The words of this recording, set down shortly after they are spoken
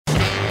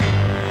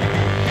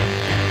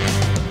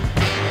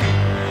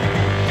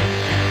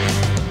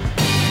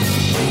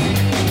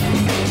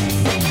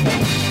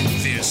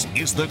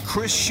is The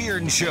Chris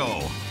Sheeran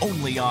Show,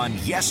 only on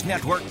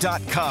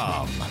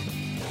YesNetwork.com.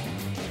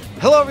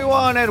 Hello,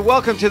 everyone, and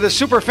welcome to the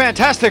super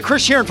fantastic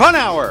Chris Sheeran Fun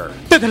Hour.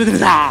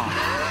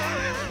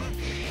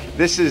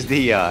 This is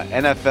the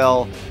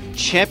NFL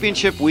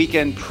Championship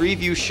Weekend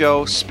Preview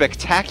Show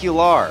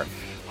Spectacular,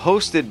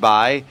 hosted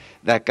by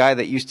that guy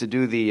that used to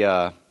do the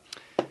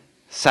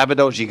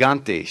Sábado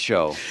Gigante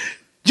show.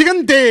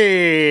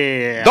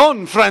 Gigante!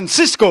 Don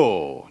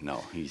Francisco! No,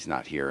 he's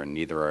not here, and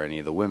neither are any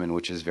of the women,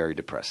 which is very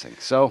depressing.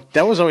 So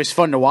that was always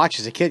fun to watch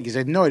as a kid because I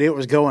had no idea what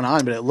was going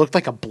on, but it looked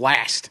like a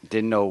blast.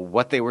 Didn't know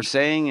what they were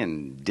saying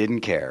and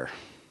didn't care.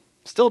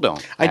 Still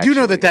don't. I do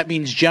know that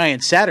means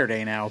Giant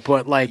Saturday now,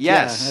 but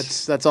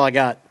yes. Yeah, that's all I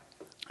got.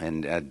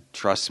 And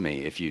trust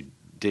me, if you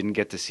didn't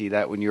get to see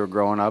that when you were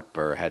growing up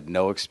or had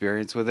no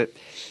experience with it,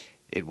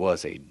 it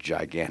was a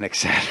gigantic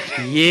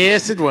Saturday.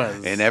 Yes, it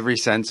was. In every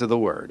sense of the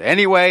word.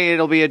 Anyway,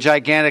 it'll be a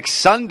gigantic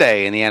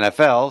Sunday in the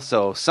NFL.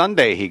 So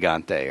Sunday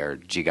Gigante or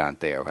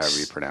Gigante or however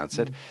you pronounce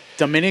it.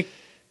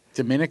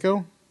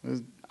 Domenico?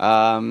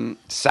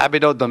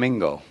 Sábado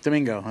Domingo.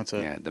 Domingo. That's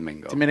it. Yeah,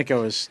 Domingo.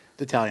 Domenico is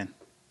Italian.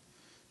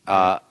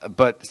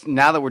 But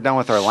now that we're done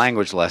with our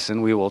language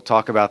lesson, we will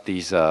talk about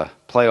these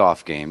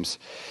playoff games.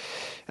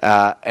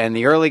 And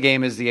the early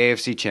game is the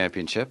AFC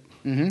Championship.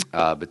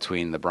 Mm-hmm.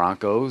 Between the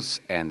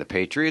Broncos and the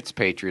Patriots.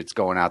 Patriots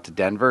going out to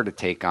Denver to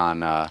take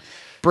on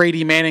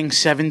Brady Manning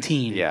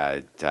 17.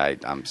 Yeah,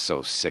 I'm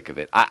so sick of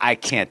it. I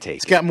can't take it.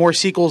 It's got more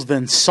sequels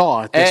than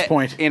Saw at this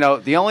point. You know,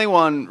 the only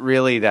one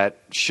really that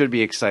should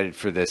be excited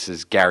for this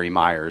is Gary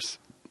Myers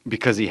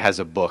because he has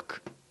a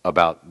book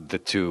about the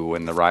two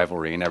and the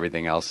rivalry and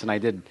everything else. And I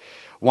did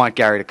want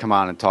Gary to come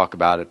on and talk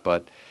about it,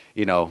 but,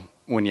 you know,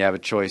 when you have a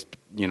choice,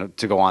 you know,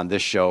 to go on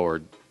this show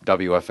or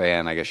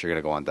WFAN, I guess you're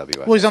going to go on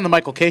WFAN. Well, he's on the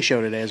Michael K.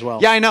 show today as well.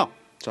 Yeah, I know.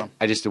 So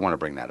I just didn't want to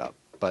bring that up.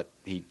 But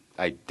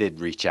I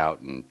did reach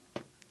out and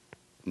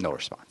no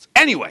response.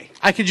 Anyway.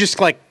 I could just,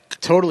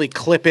 totally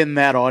clip in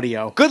that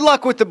audio. Good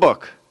luck with the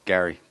book,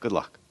 Gary. Good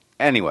luck.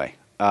 Anyway,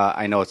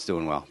 I know it's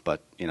doing well,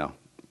 but, you know,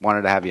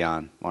 wanted to have you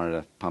on.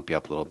 Wanted to pump you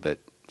up a little bit.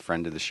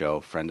 Friend of the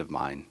show, friend of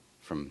mine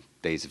from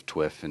days of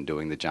TWIF and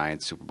doing the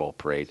Giants Super Bowl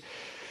parade.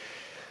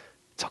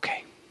 It's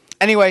okay.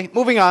 Anyway,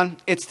 moving on.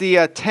 It's the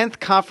 10th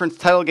conference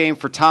title game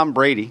for Tom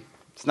Brady.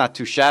 It's not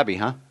too shabby,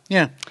 huh?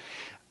 Yeah.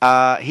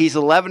 He's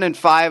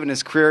 11-5 in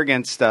his career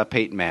against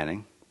Peyton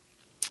Manning.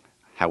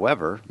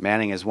 However,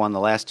 Manning has won the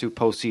last two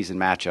postseason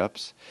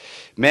matchups.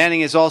 Manning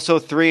is also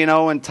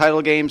 3-0 in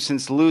title games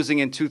since losing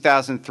in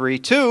 2003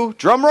 to,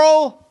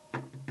 drumroll,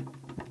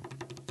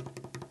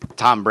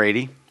 Tom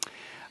Brady.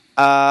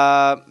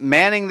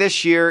 Manning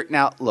this year.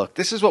 Now, look,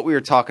 this is what we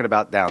were talking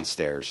about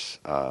downstairs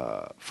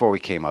before we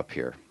came up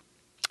here.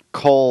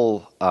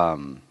 Cole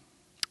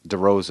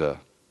DeRosa,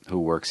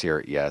 who works here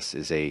at Yes,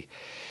 is a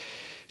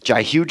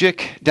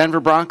gigantic Denver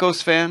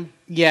Broncos fan.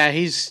 Yeah,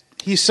 he's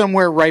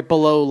somewhere right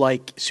below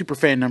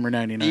superfan number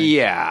 99.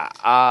 Yeah,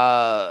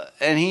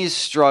 and he's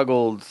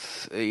struggled.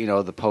 You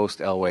know, the post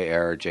Elway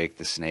era, Jake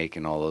the Snake,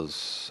 and all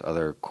those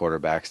other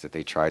quarterbacks that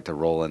they tried to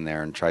roll in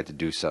there and tried to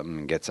do something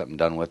and get something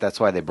done with. That's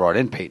why they brought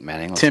in Peyton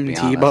Manning. Tim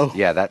Tebow.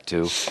 Yeah, that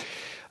too.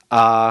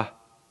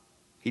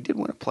 He did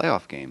win a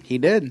playoff game. He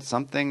did.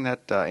 Something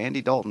that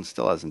Andy Dalton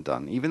still hasn't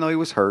done. Even though he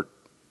was hurt,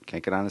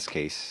 can't get on his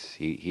case.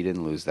 He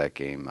didn't lose that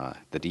game.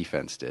 The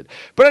defense did.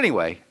 But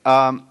anyway,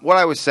 what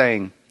I was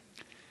saying,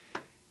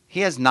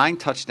 he has 9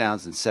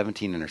 touchdowns and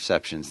 17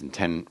 interceptions in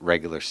 10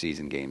 regular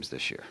season games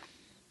this year.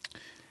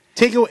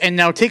 Take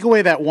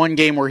away that one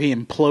game where he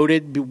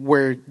imploded,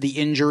 where the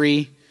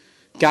injury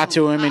got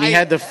to him, and he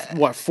had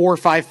 4 or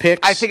 5 picks?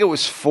 I think it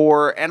was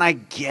 4, and I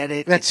get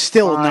it. That's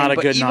still not a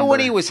good number. Even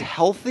when he was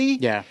healthy,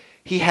 yeah,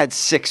 he had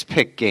 6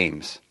 pick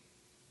games.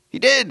 He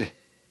did.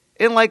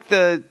 In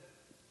the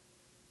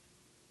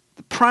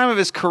prime of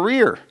his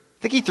career.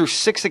 I think he threw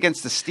 6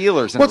 against the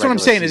Steelers. That's what I'm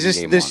saying is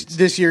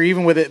this year,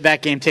 even with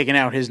that game taken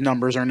out, his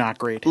numbers are not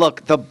great.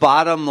 Look, the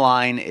bottom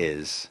line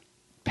is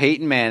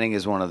Peyton Manning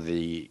is one of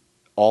the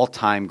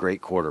all-time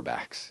great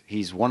quarterbacks.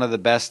 He's one of the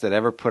best that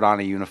ever put on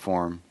a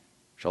uniform,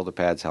 shoulder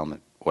pads,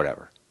 helmet,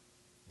 whatever.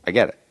 I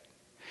get it.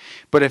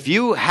 But if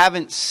you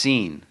haven't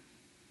seen,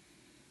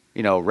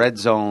 Red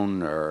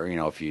Zone, or,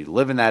 if you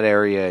live in that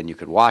area and you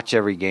could watch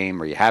every game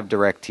or you have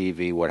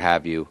DirecTV, what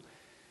have you,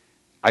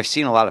 I've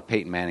seen a lot of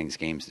Peyton Manning's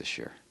games this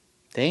year.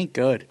 They ain't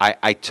good.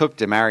 I took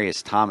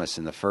Demaryius Thomas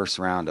in the first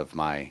round of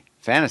my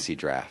fantasy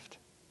draft,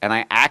 and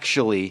I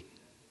actually,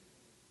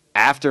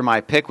 after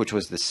my pick, which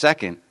was the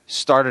second,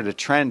 started a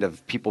trend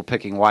of people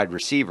picking wide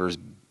receivers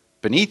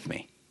beneath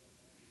me.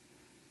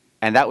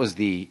 And that was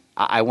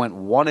I went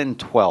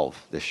 1-12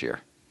 this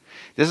year.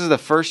 This is the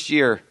first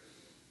year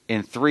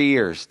in 3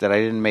 years that I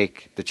didn't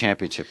make the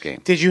championship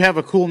game. Did you have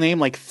a cool name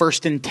like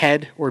First and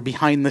Ted or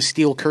Behind the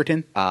Steel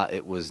Curtain?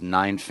 It was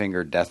Nine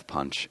Finger Death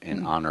Punch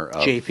in honor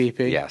of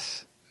JPP.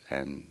 Yes,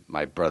 and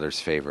my brother's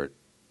favorite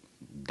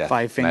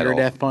Five Finger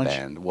Death Punch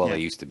band. Well, They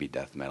used to be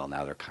death metal.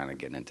 Now they're kind of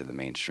getting into the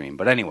mainstream.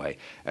 But anyway,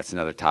 that's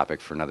another topic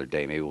for another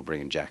day. Maybe we'll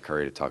bring in Jack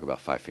Curry to talk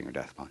about Five Finger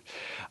Death Punch.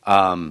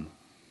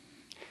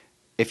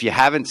 If you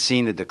haven't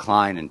seen the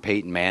decline in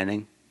Peyton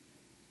Manning,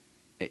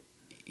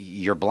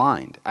 you're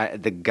blind.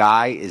 The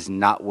guy is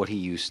not what he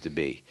used to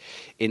be.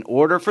 In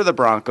order for the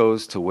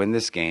Broncos to win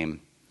this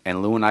game,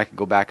 and Lou and I could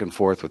go back and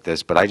forth with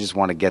this, but I just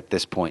want to get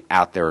this point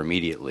out there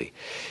immediately.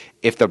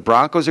 If the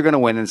Broncos are going to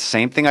win, and the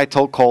same thing I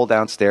told Cole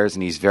downstairs,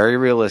 and he's very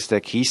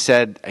realistic, he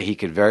said he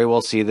could very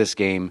well see this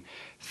game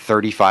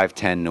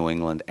 35-10 New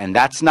England. And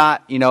that's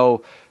not,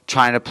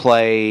 trying to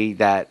play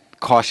that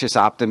cautious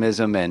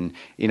optimism and,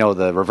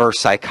 the reverse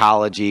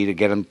psychology to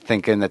get them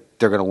thinking that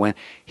they're going to win.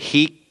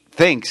 He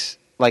thinks,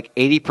 like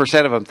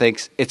 80% of them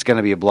thinks it's going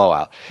to be a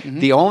blowout. Mm-hmm.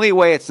 The only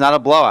way it's not a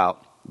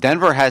blowout,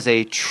 Denver has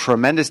a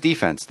tremendous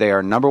defense. They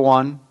are number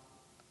one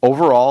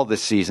overall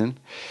this season.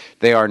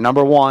 They are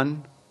number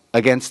one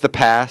against the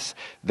pass.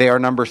 They are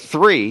number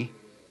 3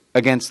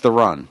 against the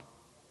run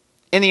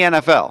in the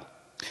NFL.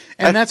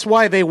 And that's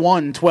why they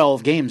won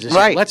 12 games this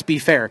year. Let's be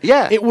fair.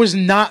 Yeah. It was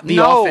not the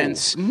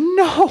offense.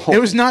 No. It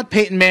was not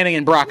Peyton Manning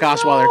and Brock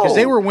Osweiler because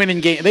they were winning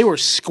games. They were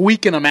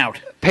squeaking them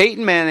out.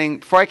 Peyton Manning,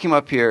 before I came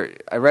up here,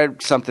 I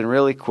read something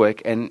really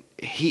quick, and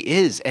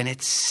and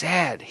it's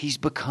sad. He's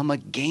become a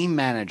game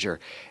manager.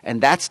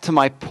 And that's to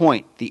my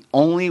point. The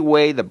only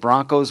way the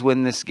Broncos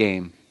win this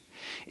game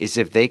is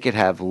if they could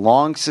have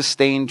long,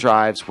 sustained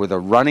drives where the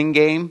running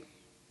game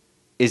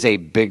is a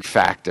big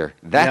factor.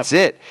 That's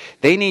it.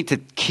 They need to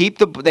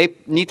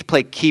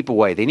play keep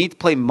away. They need to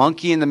play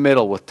monkey in the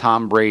middle with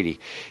Tom Brady.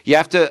 You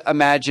have to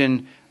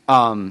imagine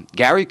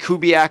Gary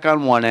Kubiak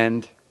on one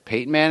end,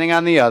 Peyton Manning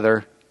on the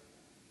other,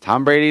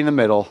 Tom Brady in the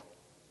middle,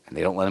 and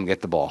they don't let him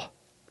get the ball.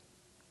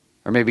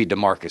 Or maybe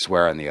DeMarcus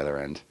Ware on the other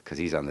end because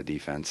he's on the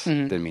defense.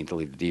 Mm-hmm. Didn't mean to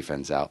leave the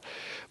defense out.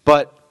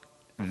 But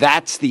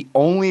that's the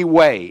only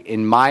way,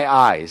 in my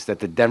eyes, that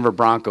the Denver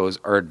Broncos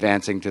are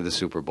advancing to the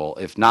Super Bowl.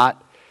 If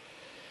not,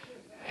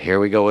 here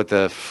we go with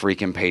the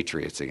freaking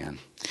Patriots again.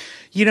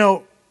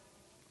 The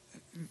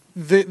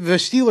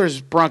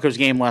Steelers-Broncos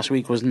game last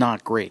week was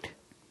not great.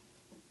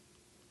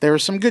 There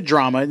was some good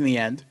drama in the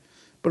end,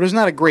 but it was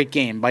not a great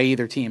game by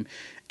either team.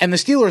 And the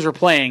Steelers are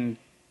playing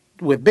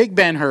with Big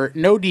Ben hurt,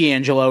 no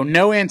D'Angelo,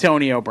 no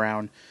Antonio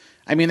Brown.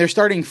 I mean, they're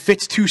starting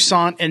Fitz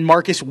Toussaint and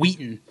Marcus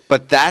Wheaton.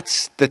 But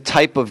that's the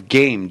type of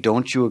game,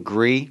 don't you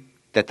agree,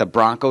 that the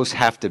Broncos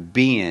have to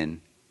be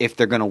in if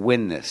they're going to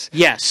win this?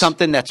 Yes.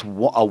 Something that's a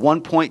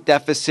 1-point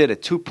deficit, a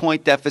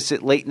 2-point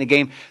deficit late in the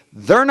game.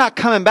 They're not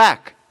coming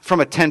back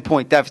from a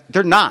 10-point deficit.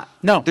 They're not.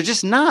 No. They're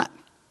just not.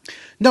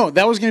 No,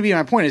 that was going to be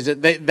my point, is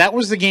that that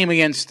was the game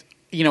against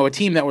a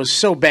team that was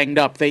so banged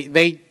up.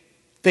 They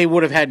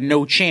would have had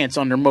no chance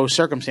under most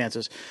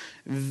circumstances.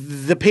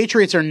 The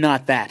Patriots are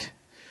not that.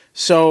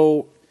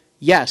 So,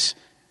 yes,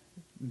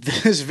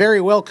 this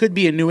very well could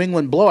be a New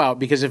England blowout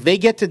because if they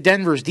get to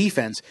Denver's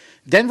defense,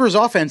 Denver's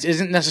offense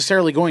isn't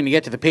necessarily going to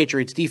get to the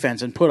Patriots'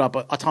 defense and put up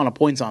a ton of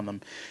points on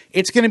them.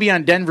 It's going to be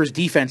on Denver's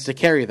defense to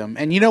carry them.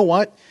 And you know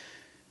what?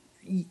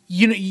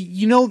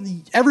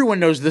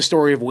 Everyone knows the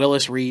story of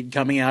Willis Reed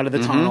coming out of the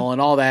tunnel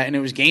and all that, and it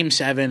was Game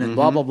 7 and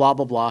blah, blah, blah,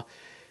 blah, blah.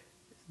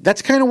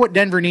 That's kind of what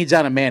Denver needs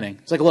out of Manning.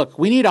 It's like, look,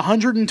 we need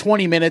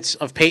 120 minutes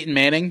of Peyton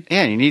Manning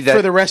you need that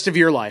for the rest of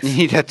your life. You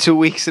need that 2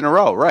 weeks in a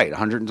row, right,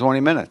 120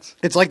 minutes.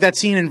 It's like that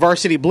scene in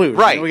Varsity Blues.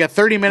 Right. We got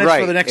 30 minutes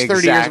for the next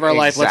 30 years of our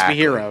life. Let's be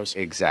heroes.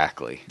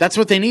 Exactly. That's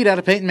what they need out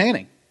of Peyton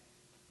Manning.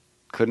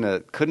 Couldn't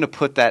have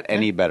put that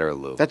any better,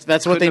 Lou. That's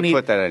what they need. Couldn't have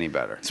put that any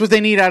better. That's what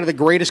they need out of the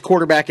greatest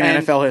quarterback in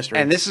NFL history.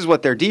 And this is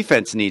what their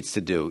defense needs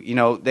to do.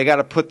 They got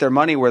to put their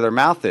money where their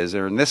mouth is,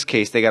 or in this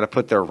case, they got to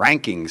put their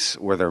rankings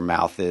where their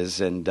mouth is.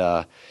 And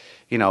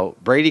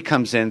Brady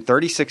comes in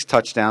 36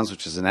 touchdowns,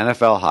 which is an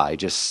NFL high,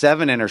 just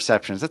 7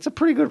 interceptions. That's a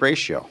pretty good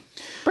ratio.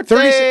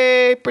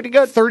 Pretty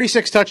good.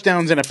 36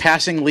 touchdowns in a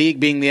passing league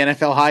being the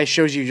NFL high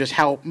shows you just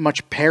how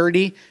much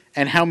parity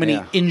and how many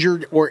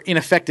injured or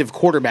ineffective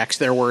quarterbacks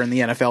there were in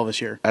the NFL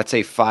this year. That's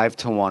a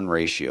 5-to-1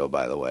 ratio,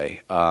 by the way.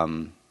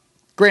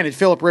 Granted,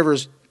 Phillip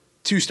Rivers'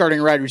 2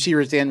 starting wide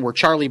receivers at the end were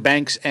Charlie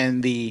Banks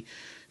and the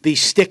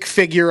stick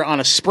figure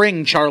on a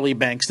spring Charlie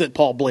Banks that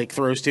Paul Blake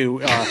throws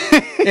to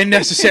in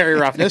Necessary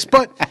Roughness,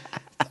 but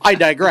I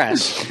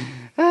digress.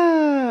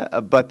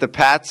 But the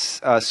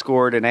Pats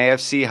scored an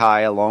AFC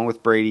high along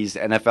with Brady's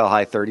NFL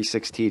high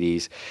 36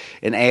 TDs,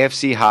 an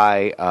AFC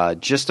high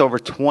just over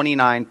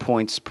 29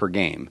 points per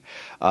game.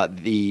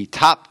 The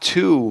top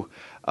 2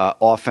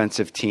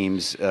 offensive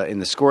teams in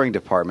the scoring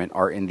department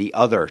are in the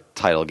other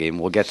title game.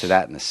 We'll get to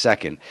that in a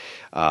second.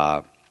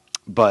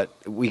 But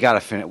we got to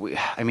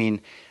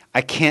finish.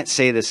 I can't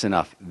say this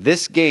enough.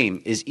 This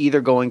game is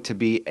either going to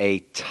be a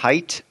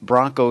tight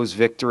Broncos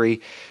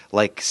victory,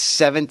 like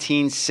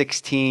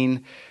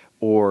 17-16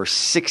 or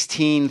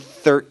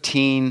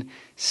 16-13,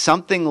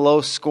 something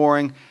low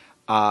scoring.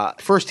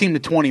 First team to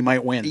 20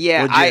 might win.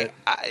 Yeah,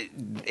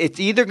 it's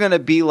either going to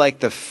be like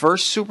the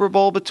first Super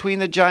Bowl between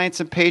the Giants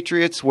and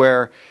Patriots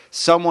where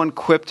someone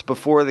quipped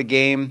before the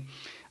game.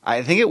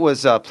 I think it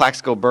was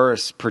Plaxico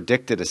Burress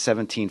predicted a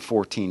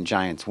 17-14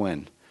 Giants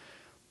win.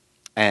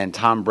 And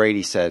Tom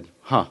Brady said,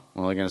 we're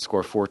only going to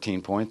score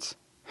 14 points?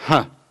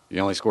 You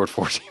only scored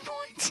 14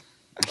 points.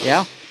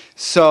 Yeah.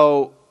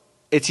 So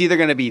it's either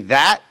going to be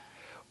that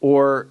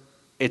or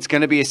it's going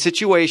to be a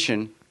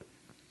situation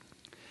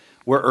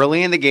where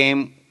early in the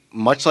game,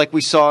 much like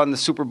we saw in the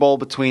Super Bowl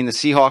between the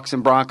Seahawks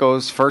and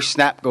Broncos, first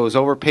snap goes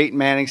over Peyton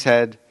Manning's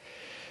head.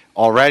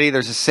 Already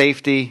there's a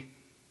safety,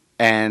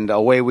 and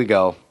away we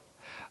go.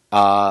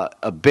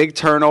 A big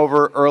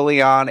turnover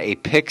early on, a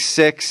pick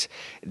six.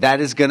 That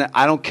is going to,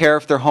 I don't care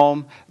if they're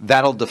home,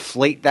 that'll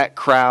deflate that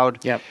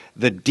crowd. Yep.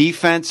 The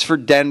defense for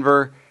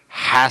Denver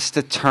has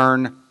to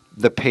turn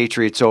the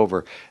Patriots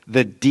over.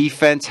 The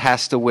defense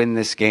has to win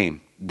this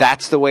game.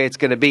 That's the way it's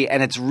going to be.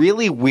 And it's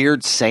really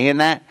weird saying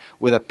that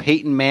with a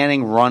Peyton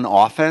Manning run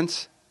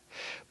offense,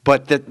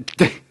 but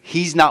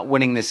he's not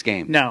winning this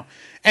game. No.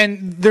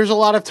 And there's a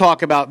lot of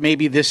talk about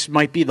maybe this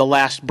might be the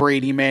last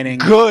Brady Manning.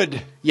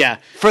 Good. Yeah.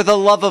 For the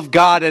love of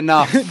God,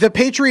 enough. The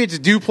Patriots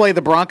do play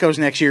the Broncos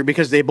next year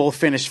because they both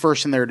finished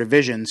first in their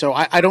division. So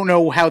I don't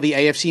know how the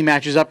AFC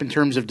matches up in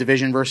terms of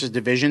division versus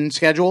division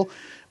schedule,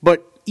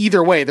 but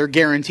either way, they're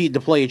guaranteed to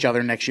play each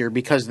other next year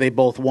because they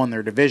both won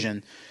their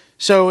division.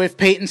 So if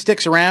Peyton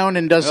sticks around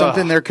and does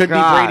something, there could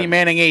be Brady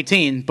Manning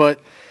 18. But,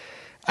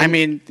 I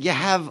mean... You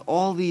have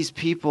all these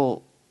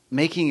people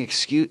making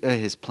excuse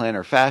his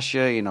plantar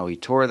fascia. You know, he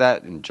tore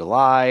that in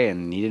July,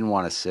 and he didn't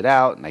want to sit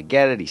out, and I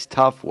get it. He's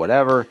tough,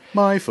 whatever.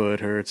 My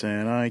foot hurts,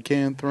 and I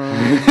can't throw.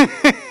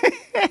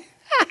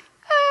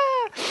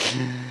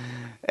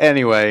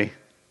 Anyway,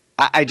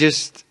 I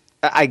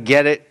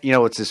get it. You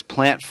know, it's his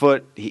plant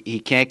foot. He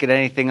can't get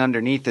anything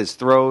underneath his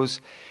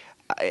throws.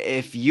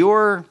 If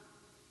you're...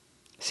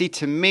 See,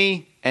 to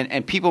me,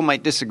 and people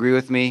might disagree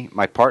with me,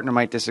 my partner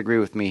might disagree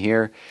with me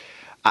here,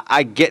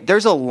 I get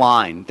there's a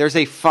line. There's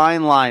a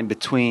fine line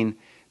between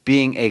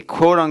being a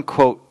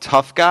quote-unquote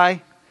tough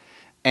guy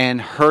and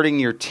hurting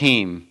your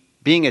team,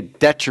 being a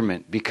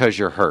detriment because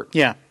you're hurt.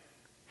 Yeah.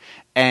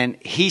 And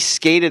he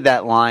skated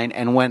that line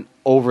and went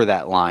over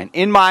that line,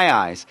 in my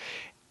eyes.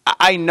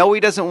 I know he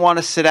doesn't want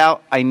to sit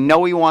out. I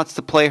know he wants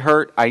to play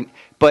hurt.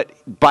 But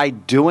by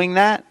doing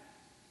that,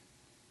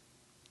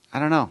 I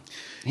don't know.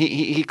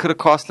 He could have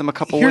cost them a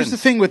couple wins. Here's the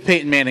thing with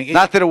Peyton Manning.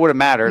 Not that it would have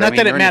mattered. Not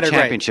that it mattered, in a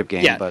championship right.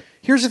 game. Yeah. But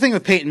here's the thing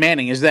with Peyton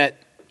Manning is that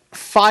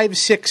 5,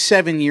 6,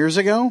 7 years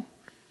ago,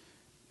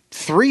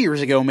 3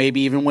 years ago maybe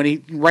even,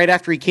 right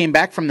after he came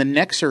back from the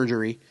neck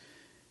surgery,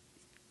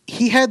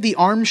 he had the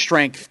arm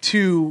strength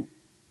to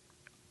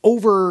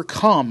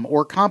overcome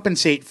or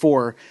compensate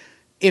for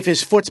if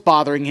his foot's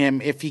bothering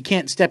him, if he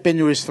can't step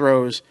into his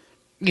throws.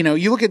 You know,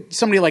 you look at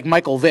somebody like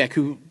Michael Vick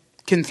who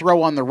can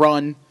throw on the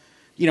run.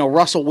 You know,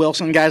 Russell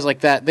Wilson, guys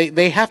like that,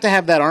 they have to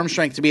have that arm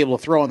strength to be able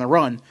to throw on the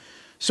run.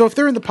 So if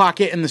they're in the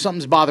pocket and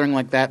something's bothering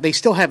like that, they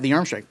still have the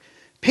arm strength.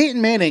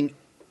 Peyton Manning,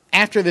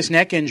 after this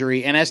neck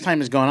injury and as time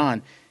has gone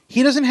on,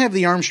 he doesn't have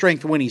the arm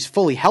strength when he's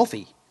fully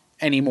healthy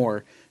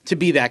anymore to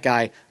be that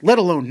guy, let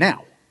alone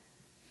now.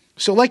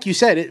 So like you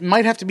said, it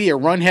might have to be a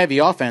run-heavy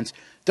offense.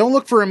 Don't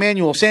look for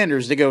Emmanuel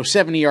Sanders to go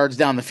 70 yards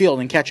down the field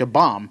and catch a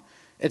bomb.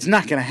 It's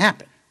not going to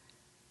happen.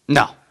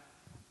 No.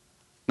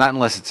 Not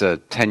unless it's a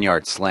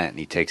 10-yard slant and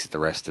he takes it the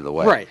rest of the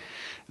way. Right.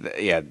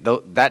 Yeah,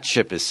 that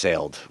ship has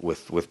sailed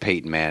with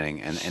Peyton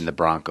Manning and the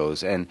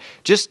Broncos. And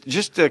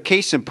just a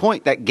case in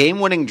point, that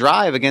game-winning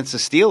drive against the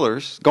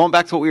Steelers, going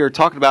back to what we were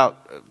talking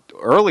about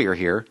earlier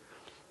here,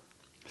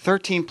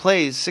 13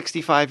 plays,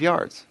 65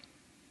 yards.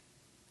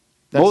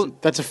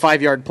 That's a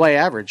 5-yard play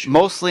average.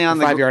 Mostly on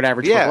the 5-yard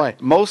average per play.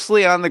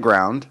 Mostly on the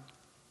ground.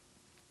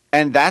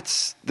 And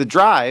that's the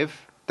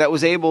drive that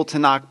was able to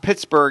knock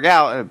Pittsburgh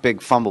out, a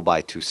big fumble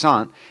by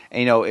Toussaint. And,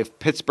 you know, if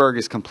Pittsburgh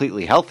is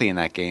completely healthy in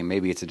that game,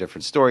 maybe it's a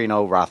different story. You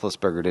know,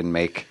 Roethlisberger didn't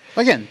make...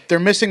 Again, they're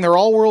missing their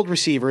all-world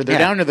receiver. They're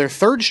down to their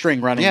third-string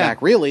running back,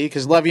 really,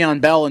 because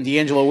Le'Veon Bell and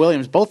D'Angelo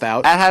Williams both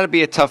out. That had to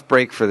be a tough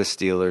break for the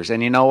Steelers.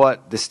 And you know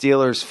what? The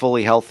Steelers,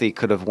 fully healthy,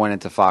 could have went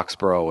into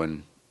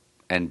Foxborough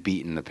and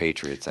beaten the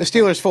Patriots. The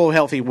Steelers, fully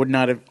healthy,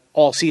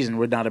 all season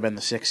would not have been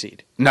the 6th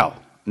seed. No,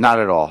 not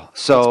at all.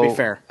 So, let's be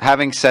fair.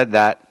 Having said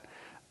that...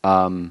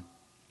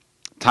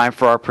 time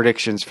for our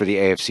predictions for the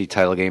AFC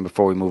title game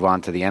before we move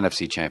on to the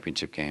NFC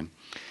championship game.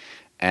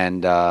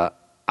 And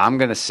I'm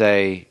going to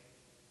say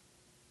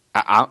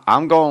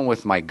I'm going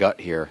with my gut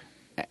here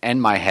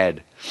and my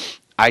head.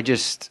 I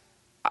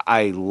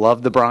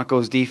love the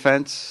Broncos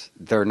defense.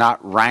 They're not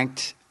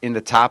ranked in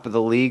the top of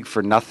the league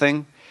for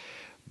nothing.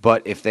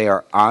 But if they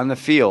are on the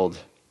field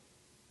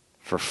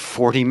for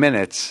 40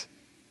 minutes,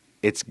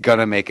 it's going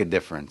to make a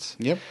difference.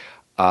 Yep.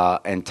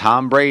 And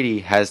Tom Brady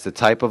has the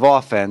type of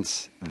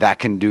offense that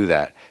can do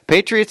that.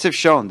 Patriots have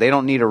shown they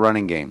don't need a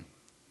running game.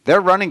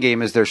 Their running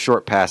game is their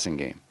short passing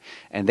game.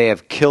 And they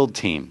have killed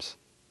teams.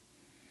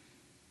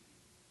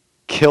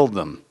 Killed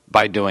them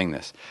by doing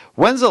this.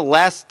 When's the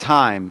last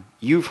time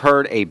you've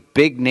heard a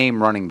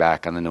big-name running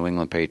back on the New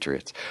England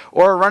Patriots?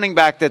 Or a running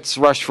back that's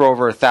rushed for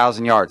over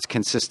 1,000 yards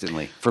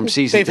consistently from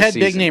season to season? They've had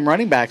big-name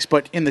running backs,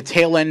 but in the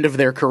tail end of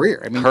their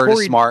career. I mean,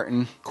 Curtis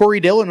Martin. Corey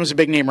Dillon was a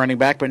big-name runrunning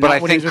back, but I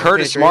not when he think was with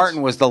Curtis the Patriots.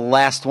 Martin was the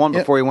last one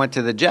before he went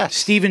to the Jets.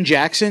 Steven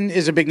Jackson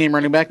is a big-name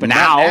running back, but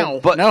not now.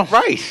 But no.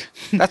 Right.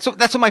 That's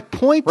what my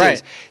point Right.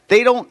 is.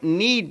 They don't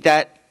need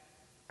that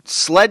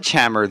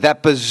sledgehammer,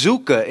 that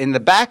bazooka in the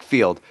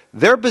backfield.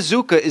 Their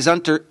bazooka is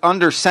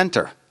under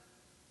center.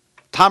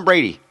 Tom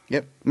Brady.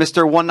 Yep.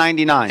 Mr.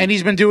 199. And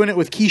he's been doing it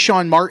with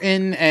Keyshawn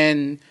Martin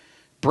and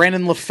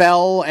Brandon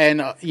LaFell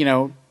and,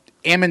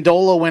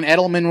 Amendola when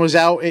Edelman was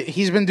out.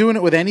 He's been doing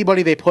it with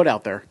anybody they put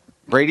out there.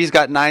 Brady's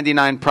got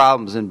 99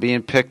 problems, and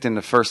being picked in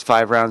the first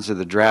 5 rounds of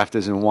the draft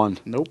isn't one.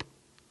 Nope.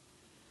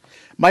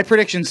 My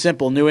prediction's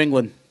simple, New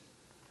England.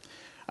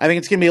 I think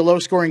it's going to be a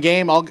low-scoring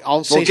game.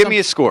 I'll say give me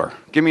a score.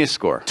 Give me a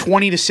score.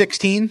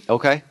 20-16.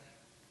 Okay.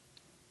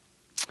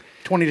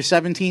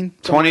 20-17.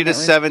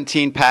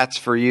 20-17 Pats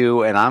for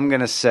you, and I'm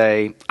going to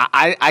say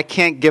I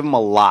can't give them a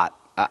lot.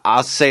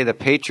 I'll say the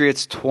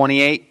Patriots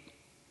 28,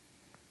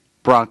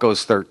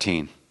 Broncos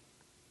 13.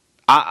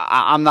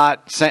 I'm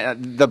not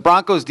saying the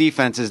Broncos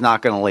defense is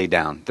not going to lay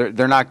down.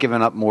 They're not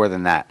giving up more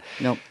than that.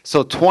 Nope.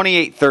 So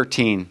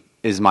 28-13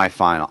 is my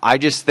final. I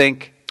just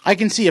think I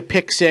can see a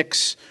pick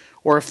six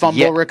or a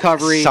fumble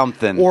recovery,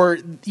 something, or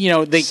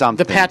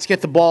the Pats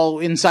get the ball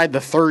inside the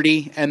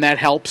 30, and that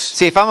helps.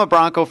 See, if I'm a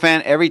Bronco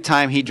fan, every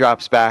time he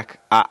drops back,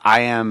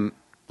 I am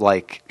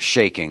like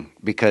shaking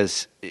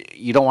because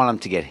you don't want him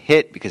to get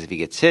hit, because if he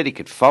gets hit, he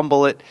could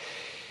fumble it.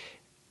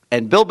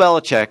 And Bill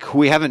Belichick, who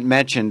we haven't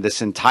mentioned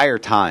this entire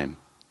time,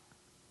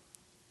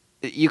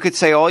 you could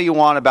say all you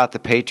want about the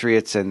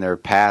Patriots and their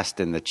past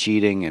and the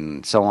cheating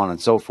and so on and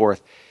so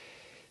forth.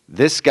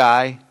 This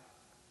guy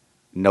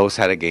knows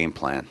how to game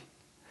plan.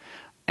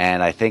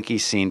 And I think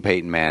he's seen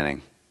Peyton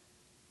Manning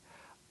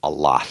a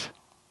lot.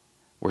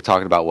 We're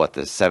talking about, what,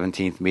 the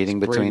 17th meeting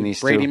between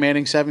these two? Brady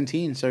Manning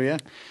 17, so yeah.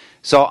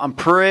 So I'm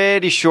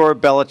pretty sure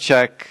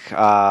Belichick...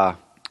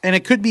 and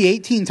it could be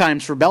 18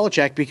 times for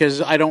Belichick,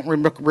 because I don't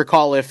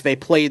recall if they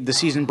played the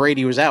season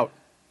Brady was out,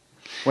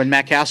 when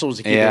Matt Castle was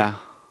a QB.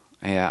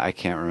 Yeah, I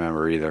can't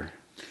remember either.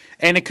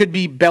 And it could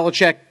be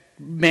Belichick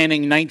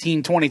Manning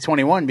 19, 20,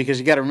 21, because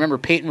you got to remember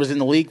Peyton was in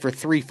the league for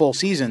 3 full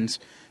seasons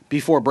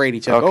before Brady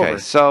took over.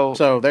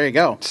 So there you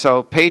go.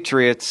 So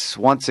Patriots,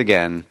 once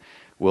again,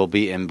 will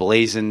be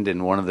emblazoned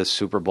in one of the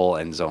Super Bowl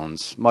end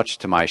zones, much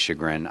to my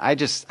chagrin. I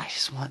just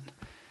want...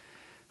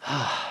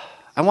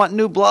 I want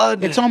new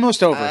blood. It's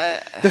almost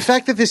over. The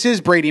fact that this is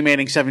Brady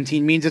Manning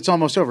 17 means it's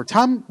almost over.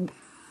 Tom,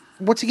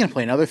 what's he going to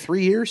play, another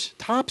 3 years?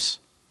 Tops?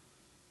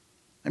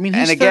 I mean,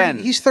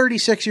 he's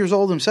 36 years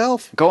old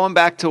himself. Going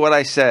back to what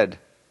I said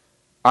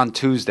on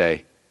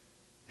Tuesday,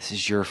 this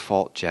is your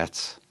fault,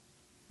 Jets.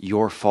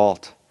 Your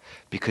fault.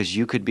 Because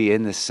you could be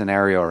in this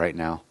scenario right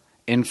now,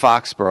 in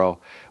Foxborough,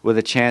 with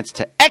a chance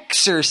to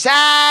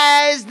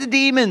exorcise the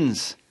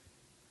demons.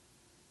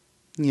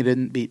 You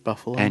didn't beat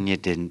Buffalo. And you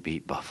didn't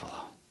beat Buffalo.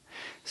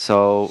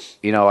 So,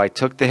 I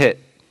took the hit.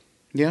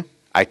 Yeah.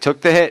 I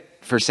took the hit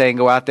for saying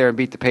go out there and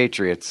beat the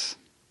Patriots.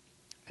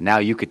 And now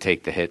you could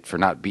take the hit for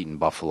not beating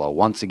Buffalo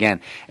once again.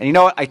 And you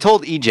know what? I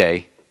told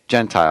EJ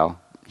Gentile,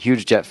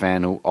 huge Jet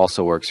fan who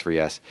also works for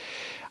Yes,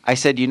 I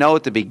said,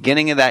 at the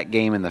beginning of that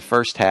game in the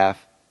first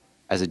half,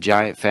 as a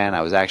Giant fan,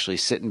 I was actually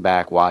sitting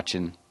back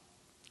watching,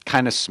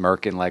 kind of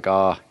smirking like,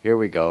 oh, here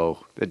we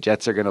go. The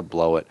Jets are going to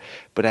blow it.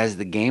 But as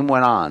the game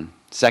went on,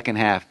 second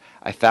half,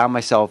 I found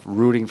myself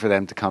rooting for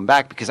them to come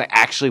back because I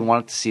actually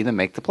wanted to see them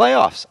make the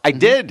playoffs. I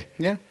did.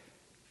 Yeah.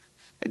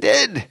 I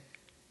did.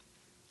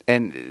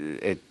 And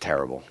it's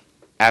terrible.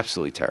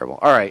 Absolutely terrible.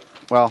 All right.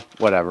 Well,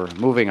 whatever.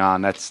 Moving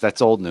on.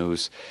 That's old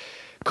news.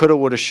 Coulda,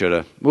 woulda,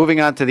 shoulda.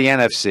 Moving on to the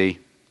NFC.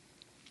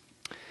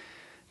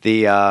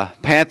 The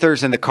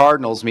Panthers and the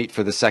Cardinals meet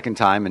for the second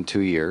time in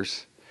 2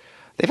 years.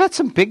 They've had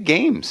some big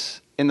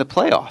games in the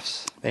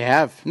playoffs. They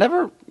have.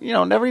 Never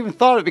even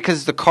thought of it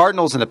because the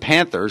Cardinals and the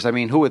Panthers, I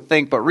mean, who would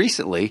think? But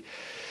recently,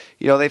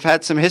 they've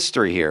had some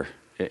history here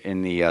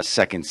in the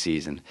second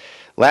season.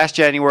 Last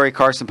January,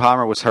 Carson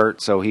Palmer was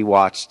hurt, so he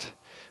watched,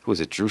 who was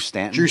it, Drew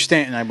Stanton? Drew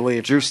Stanton, I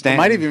believe. Drew Stanton.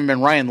 It might have even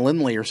been Ryan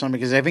Lindley or something,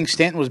 because I think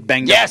Stanton was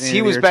banged up. Yes,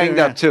 he was banged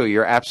up too.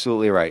 You're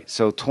absolutely right.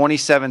 So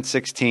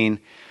 27-16,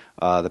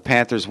 the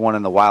Panthers won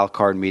in the wild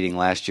card meeting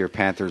last year.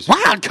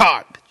 Wild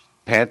card!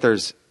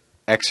 Panthers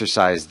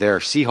exercised their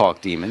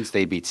Seahawk demons.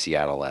 They beat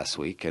Seattle last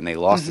week, and they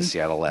lost to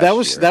Seattle last year.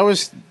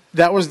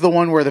 That was the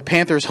one where the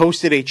Panthers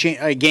hosted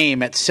a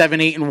game at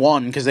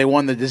 7-8-1 because they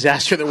won the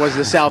disaster that was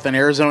the South, and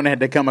Arizona had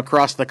to come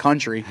across the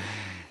country.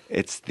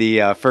 It's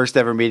the first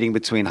ever meeting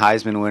between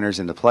Heisman winners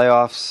in the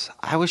playoffs.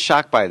 I was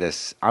shocked by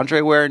this.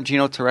 Andre Ware and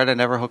Gino Torretta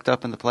never hooked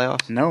up in the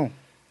playoffs? No,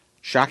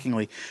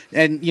 shockingly.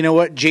 And you know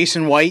what?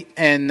 Jason White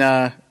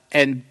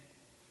and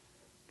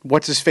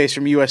what's his face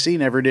from USC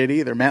never did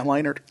either. Matt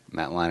Leinart.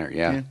 Matt Leinart,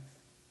 yeah.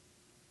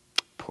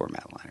 Poor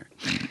Matt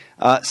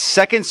Leinart.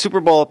 Second Super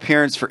Bowl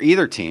appearance for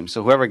either team,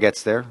 so whoever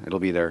gets there, it'll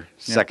be their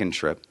second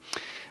trip.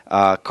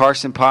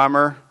 Carson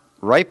Palmer,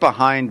 right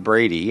behind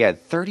Brady. He had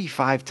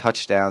 35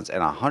 touchdowns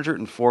and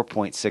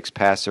 104.6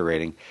 passer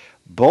rating.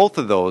 Both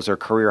of those are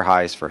career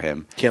highs for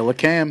him. Killer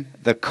Cam.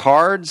 The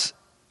Cards,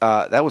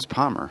 that was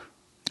Palmer.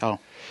 Oh.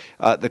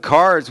 The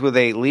Cards with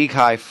a league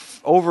high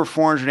over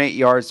 408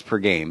 yards per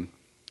game,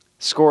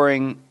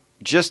 scoring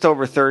just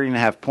over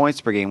 30.5 points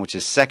per game, which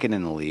is second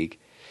in the league.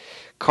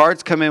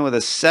 Cards come in with a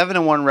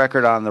 7-1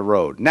 record on the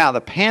road. Now,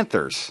 the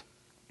Panthers,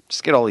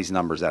 just get all these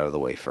numbers out of the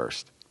way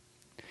first.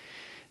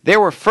 They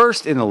were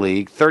first in the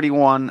league,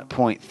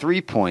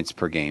 31.3 points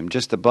per game,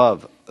 just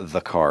above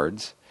the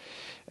Cards.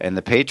 And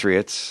the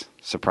Patriots,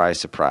 surprise,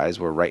 surprise,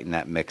 were right in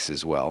that mix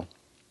as well.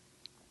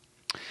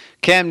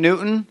 Cam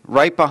Newton,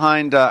 right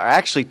behind,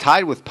 actually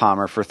tied with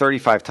Palmer for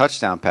 35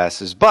 touchdown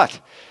passes, but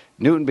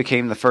Newton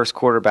became the first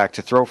quarterback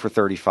to throw for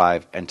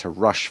 35 and to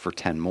rush for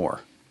 10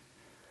 more.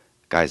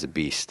 Guy's a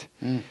beast.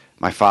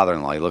 My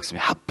father-in-law, he looks at me,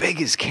 how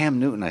big is Cam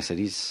Newton? I said,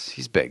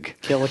 he's big.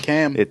 Killer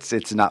Cam.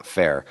 It's not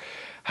fair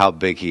how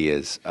big he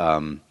is.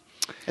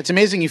 It's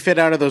amazing you fit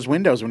out of those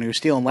windows when he was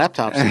stealing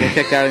laptops and get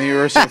kicked out of the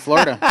University of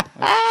Florida.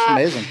 It's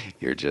amazing.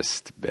 You're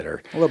just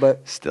bitter. A little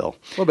bit. Still.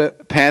 A little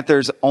bit.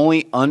 Panthers'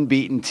 only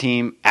unbeaten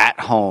team at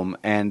home.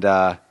 And,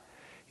 the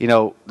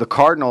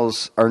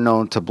Cardinals are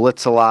known to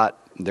blitz a lot.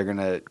 They're going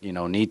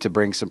to, need to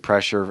bring some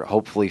pressure,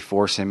 hopefully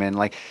force him in.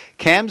 Like,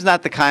 Cam's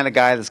not the kind of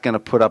guy that's going to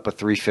put up a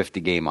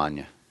 350 game on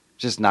you.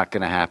 Just not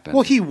going to happen.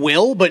 Well, he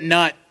will, but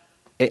not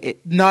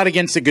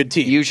against a good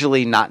team.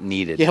 Usually not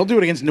needed. Yeah, he'll do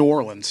it against New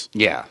Orleans.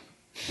 Yeah.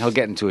 He'll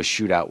get into a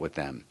shootout with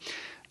them.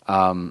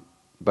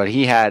 But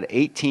he had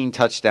 18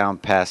 touchdown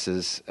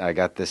passes. I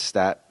got this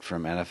stat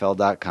from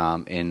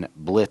NFL.com in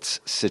blitz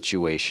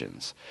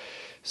situations.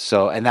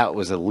 So, and that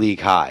was a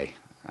league high.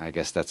 I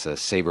guess that's a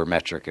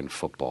sabermetric in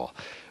football.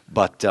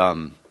 But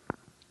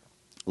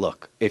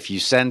look, if you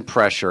send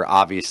pressure,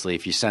 obviously,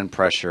 if you send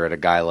pressure at a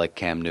guy like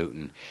Cam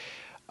Newton,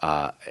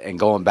 and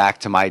going back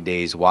to my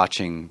days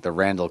watching the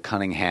Randall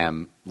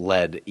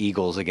Cunningham-led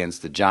Eagles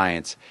against the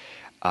Giants,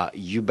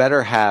 you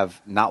better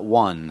have not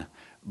one,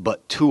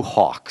 but two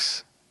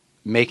hawks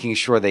making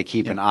sure they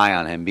keep an eye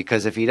on him,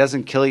 because if he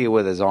doesn't kill you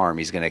with his arm,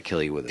 he's going to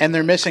kill you with his And they're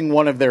arm. missing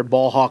one of their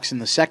ball hawks in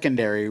the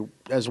secondary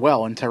as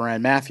well, in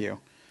Tyrann Mathieu.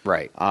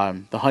 Right.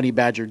 The Honey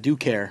Badger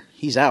Ducare,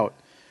 he's out.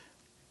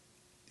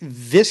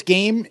 This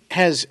game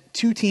has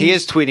two teams. He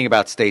is tweeting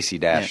about Stacey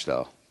Dash,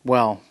 though.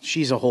 Well,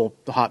 she's a whole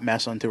hot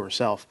mess unto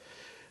herself.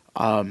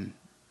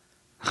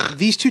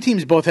 These two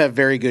teams both have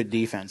very good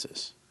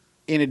defenses,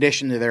 in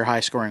addition to their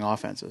high-scoring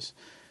offenses.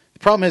 The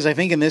problem is, I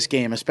think in this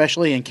game,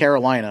 especially in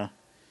Carolina,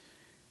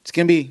 it's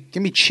gonna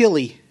be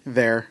chilly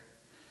there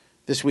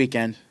this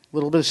weekend. A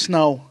little bit of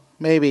snow,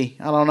 maybe.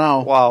 I don't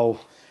know. Wow.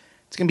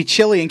 It's gonna be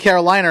chilly in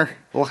Carolina.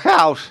 Look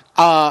out.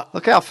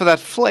 Look out for that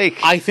flake.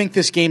 I think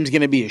this game's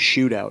gonna be a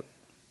shootout.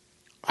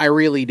 I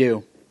really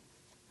do.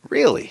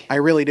 Really? I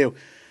really do.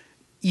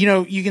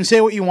 You can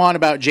say what you want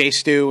about Jay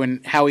Stu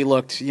and how he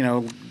looked,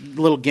 a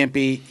little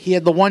gimpy. He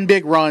had the one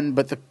big run,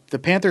 but the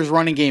Panthers'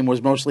 running game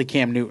was mostly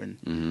Cam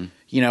Newton.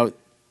 Mm-hmm.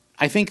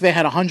 I think they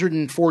had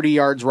 140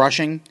 yards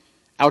rushing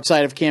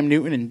outside of Cam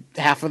Newton, and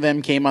half of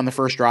them came on the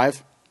first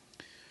drive.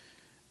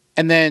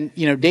 And then,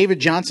 David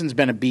Johnson's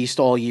been a beast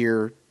all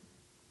year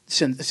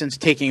since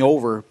taking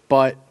over,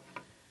 but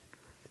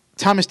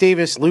Thomas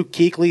Davis, Luke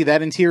Kuechly,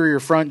 that interior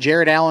front,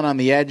 Jared Allen on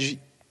the edge,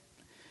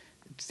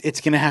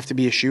 it's going to have to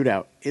be a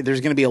shootout. There's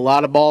going to be a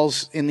lot of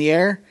balls in the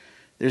air.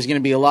 There's going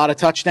to be a lot of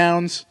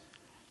touchdowns.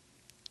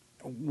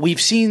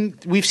 We've seen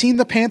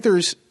the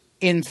Panthers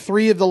in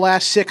 3 of the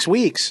last 6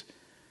 weeks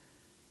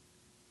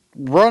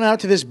run out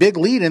to this big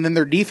lead, and then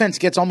their defense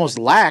gets almost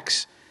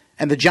lax,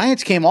 and the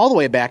Giants came all the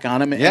way back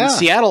on them, and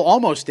Seattle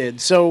almost did.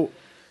 So,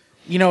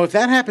 if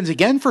that happens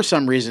again for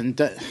some reason,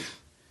 that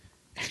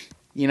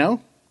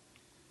game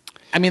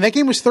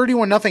was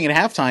 31-0 at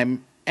halftime,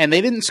 and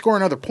they didn't score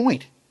another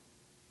point.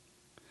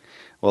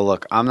 Well,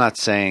 look, I'm not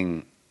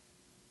saying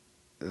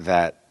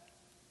that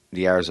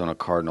the Arizona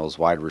Cardinals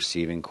wide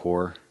receiving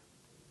core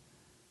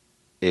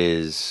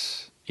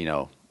is,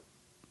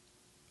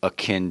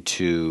 akin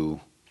to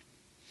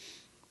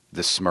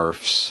the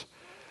Smurfs,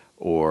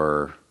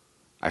 or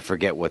I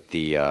forget what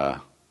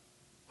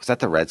was that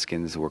the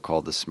Redskins who were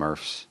called the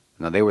Smurfs?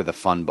 No, they were the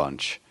fun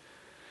bunch.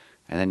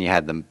 And then you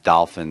had the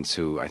Dolphins,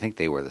 who I think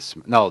they were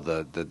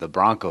the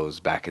Broncos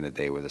back in the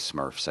day were the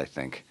Smurfs, I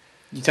think.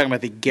 You talking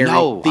about the Gary?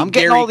 No, I'm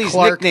getting Gary all these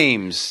Clark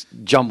nicknames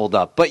jumbled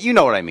up, but you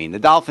know what I mean. The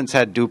Dolphins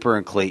had Duper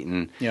and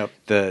Clayton. Yep.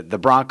 The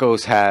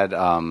Broncos had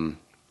I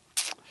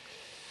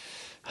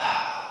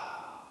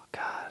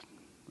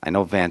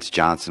know Vance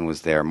Johnson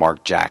was there.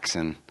 Mark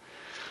Jackson.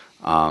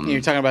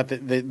 You're talking about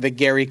the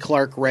Gary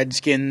Clark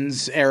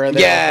Redskins era.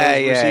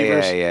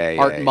 Yeah.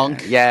 Art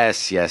Monk.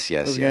 Yes.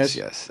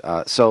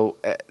 So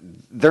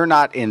they're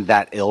not in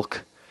that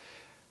ilk,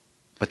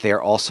 but they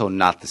are also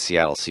not the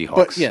Seattle Seahawks.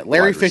 But yeah,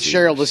 Larry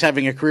Fitzgerald is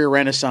having a career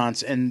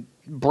renaissance, and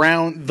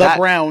both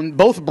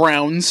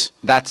Browns.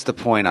 That's the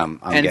point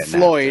I'm and getting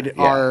Floyd at.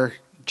 Yeah. are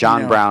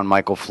John Brown,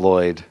 Michael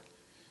Floyd.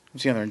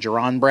 Who's the other one?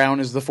 Jerron Brown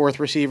is the fourth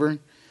receiver.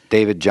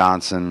 David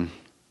Johnson.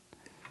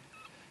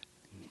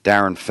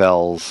 Darren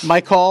Fells.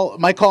 My call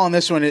on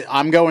this one,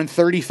 I'm going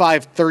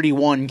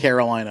 35-31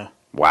 Carolina.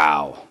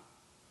 Wow.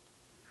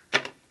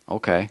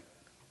 Okay.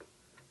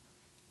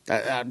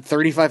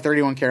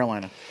 35-31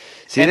 Carolina.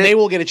 They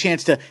will get a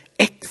chance to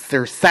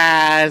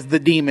exercise the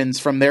demons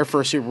from their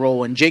first Super Bowl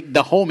when Jake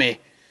Delhomme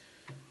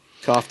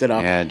coughed it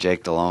up. Yeah,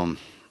 Jake Delhomme.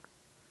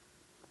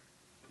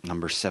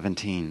 Number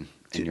 17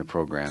 in your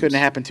program. Couldn't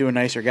happen to a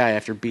nicer guy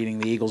after beating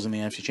the Eagles in the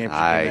NFC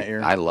Championship that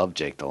year. I love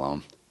Jake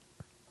Delhomme.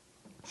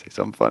 Say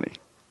something funny.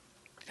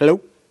 Hello?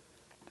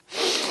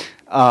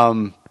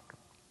 All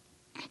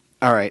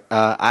right.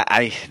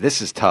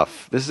 This is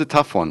tough. This is a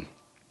tough one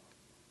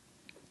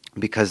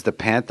because the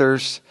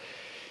Panthers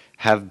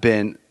have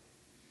been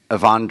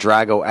Ivan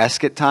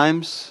Drago-esque at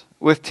times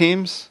with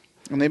teams.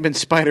 And they've been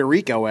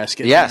Spider-Rico-esque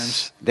at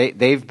yes, times.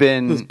 They've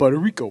been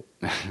Spider-Rico.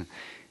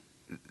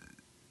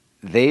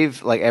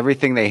 They've, like,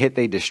 everything they hit,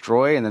 they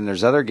destroy. And then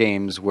there's other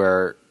games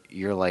where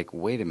you're like,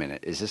 wait a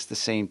minute, is this the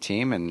same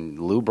team? And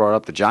Lou brought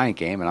up the Giant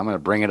game, and I'm going to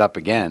bring it up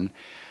again.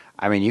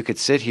 I mean, you could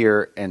sit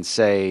here and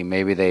say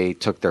maybe they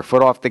took their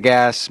foot off the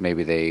gas.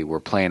 Maybe they were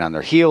playing on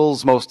their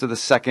heels most of the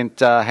second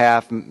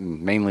half,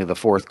 mainly the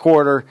fourth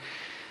quarter.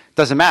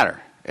 Doesn't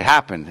matter. It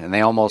happened, and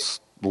they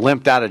almost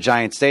limped out of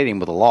Giant Stadium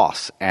with a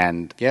loss.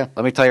 And let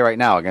me tell you right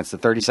now, against the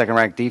 32nd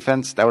ranked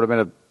defense, that would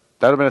have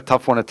been a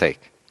tough one to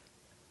take.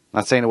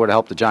 Not saying it would have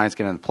helped the Giants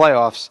get in the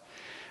playoffs,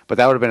 but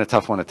that would have been a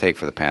tough one to take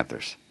for the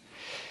Panthers.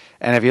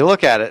 And if you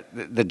look at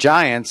it, the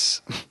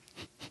Giants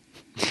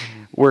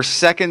were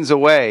seconds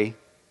away,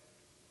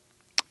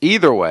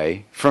 either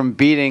way, from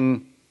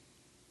beating,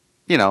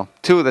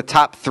 two of the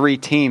top three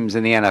teams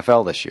in the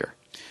NFL this year.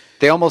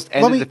 They almost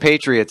ended the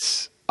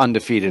Patriots'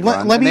 undefeated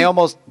run, and they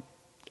almost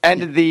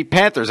ended the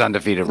Panthers'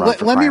 undefeated run.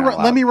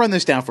 Let me run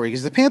this down for you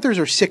because the Panthers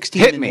are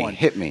 16-1.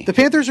 Hit me. The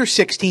Panthers are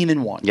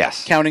 16-1.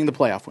 Yes, counting the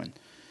playoff win.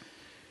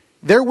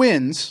 Their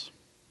wins.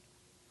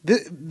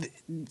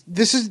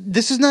 This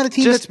is not a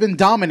team that's been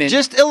dominant.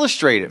 Just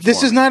illustrate it.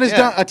 This is not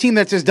a team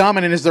that's as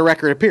dominant as the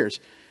record appears.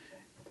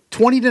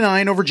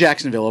 20-9 over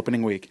Jacksonville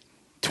opening week.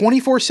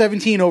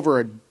 24-17 over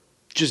a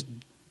just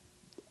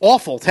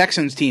awful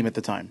Texans team at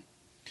the time.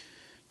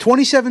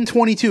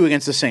 27-22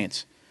 against the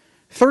Saints.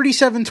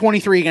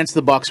 37-23 against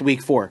the Bucs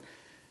week 4.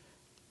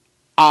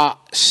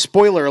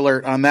 Spoiler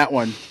alert on that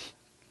one.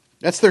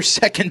 That's their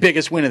second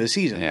biggest win of the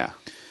season. Yeah.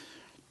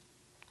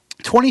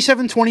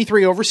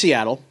 27-23 over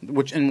Seattle,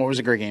 what was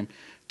a great game.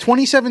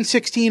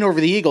 27-16 over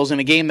the Eagles in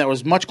a game that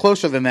was much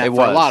closer than that a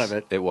lot of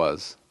it. It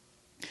was.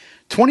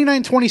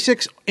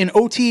 29-26 in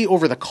OT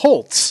over the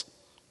Colts.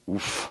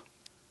 Oof.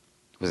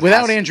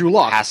 Without Andrew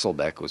Luck.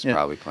 Hasselbeck was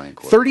probably playing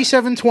quarterback.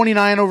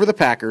 37-29 over the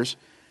Packers.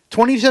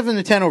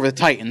 27-10 over the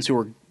Titans, who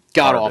were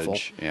god-awful.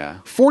 Yeah.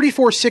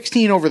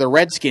 44-16 over the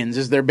Redskins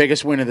is their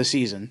biggest win of the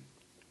season.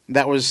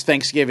 That was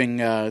Thanksgiving,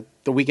 the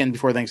weekend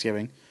before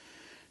Thanksgiving.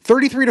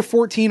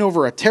 33-14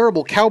 over a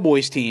terrible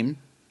Cowboys team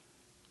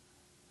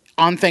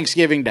on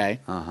Thanksgiving Day.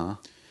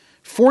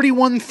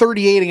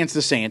 41-38 against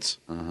the Saints.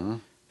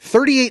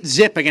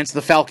 38-zip against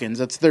the Falcons.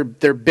 That's their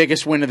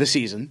biggest win of the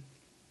season.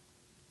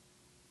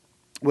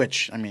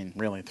 Which, I mean,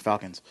 really, the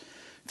Falcons.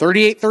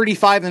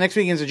 38-35 the next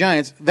week against the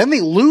Giants. Then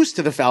they lose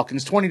to the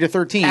Falcons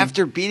 20-13.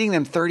 After beating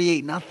them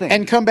 38-0.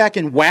 And come back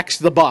and wax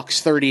the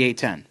Bucs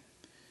 38-10.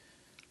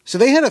 So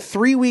they had a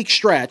 3-week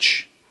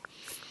stretch.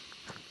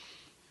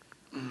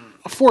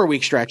 A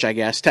 4-week stretch, I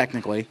guess,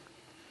 technically,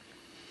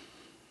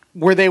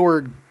 where they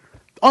were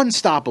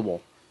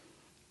unstoppable.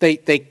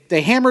 They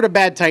hammered a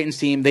bad Titans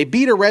team. They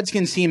beat a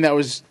Redskins team that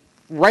was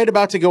right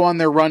about to go on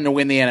their run to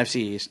win the NFC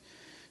East.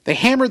 They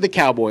hammered the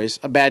Cowboys,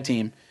 a bad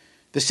team.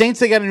 The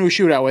Saints they got into a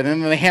shootout with,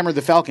 and then they hammered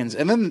the Falcons,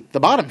 and then the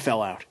bottom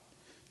fell out.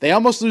 They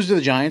almost lose to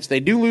the Giants. They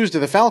do lose to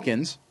the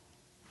Falcons.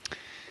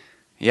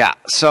 Yeah,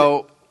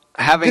 so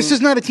this is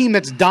not a team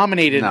that's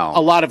dominated a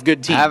lot of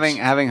good teams.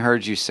 Having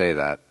heard you say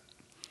that,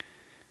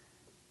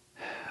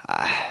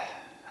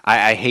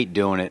 I hate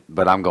doing it,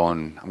 but I'm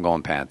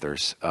going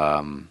Panthers.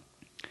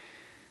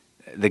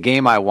 The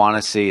game I want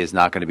to see is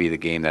not going to be the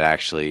game that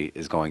actually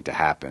is going to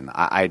happen.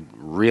 I'd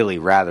really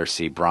rather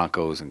see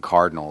Broncos and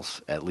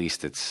Cardinals. At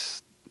least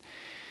it's,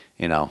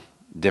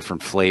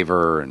 different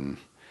flavor. And,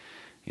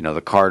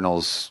 the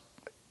Cardinals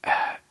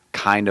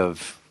kind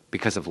of,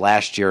 because of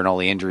last year and all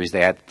the injuries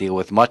they had to deal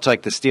with, much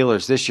like the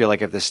Steelers this year.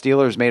 Like if the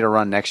Steelers made a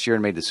run next year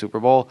and made the Super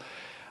Bowl,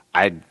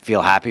 I'd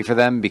feel happy for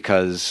them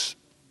because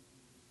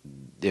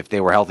if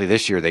they were healthy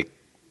this year, they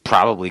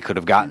probably could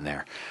have gotten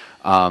there.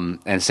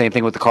 And same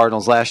thing with the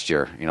Cardinals last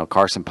year.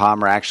 Carson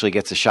Palmer actually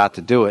gets a shot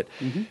to do it.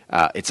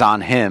 It's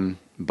on him,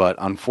 but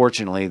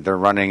unfortunately they're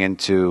running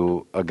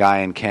into a guy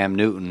in Cam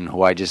Newton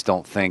who I just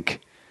don't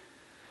think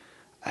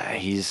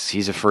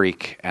he's a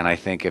freak. And I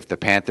think if the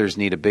Panthers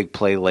need a big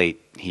play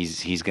late,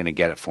 he's going to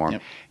get it for him.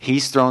 Yep.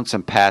 He's thrown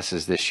some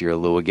passes this year,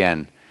 Lou.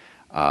 Again,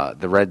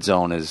 the red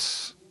zone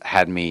has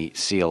had me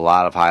see a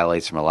lot of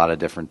highlights from a lot of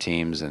different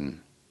teams,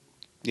 and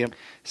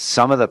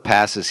some of the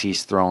passes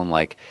he's thrown,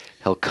 like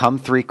he'll come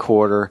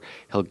three-quarter,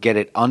 he'll get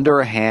it under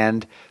a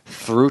hand,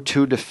 through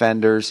two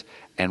defenders,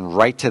 and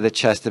right to the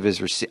chest of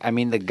his receiver. I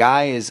mean, the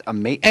guy is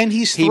amazing. And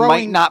he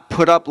might not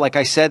put up, like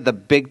I said, the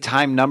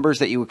big-time numbers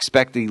that you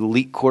expect the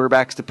elite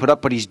quarterbacks to put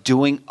up, but he's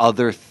doing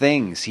other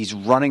things. He's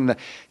running the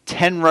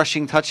 10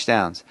 rushing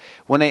touchdowns.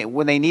 When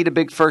they need a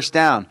big first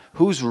down,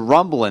 who's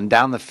rumbling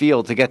down the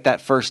field to get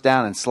that first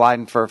down and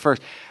sliding for a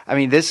first? I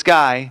mean, this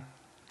guy...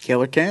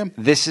 Killer Cam.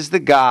 This is the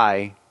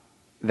guy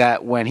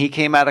that when he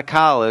came out of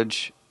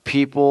college,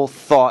 people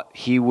thought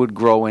he would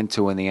grow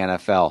into in the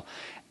NFL.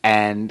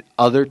 And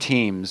other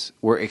teams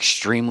were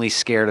extremely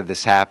scared of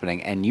this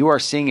happening. And you are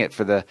seeing it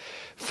for the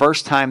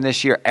first time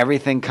this year,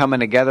 everything coming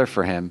together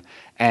for him.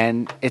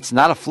 And it's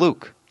not a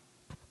fluke.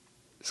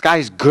 This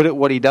guy's good at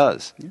what he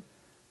does. Yeah.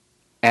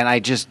 And I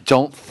just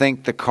don't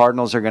think the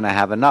Cardinals are going to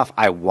have enough.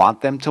 I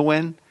want them to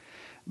win,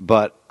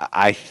 but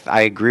I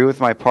agree with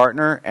my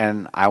partner,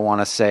 and I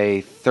want to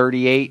say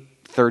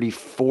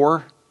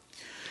 38-34.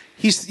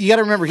 You got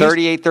to remember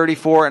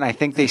 38-34, and I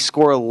think they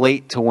score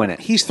late to win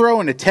it. He's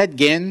throwing to Ted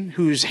Ginn,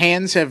 whose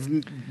hands have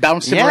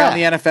bounced him around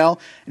the NFL,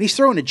 and he's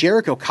throwing to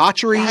Jericho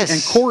Cotchery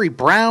and Corey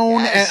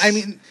Brown,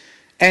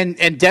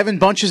 and Devin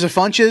Bunches of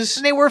Funches.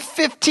 And they were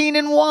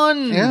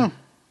 15-1. Yeah,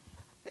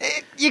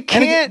 you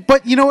can't. Again,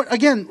 but you know what?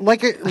 Again,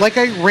 like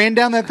I ran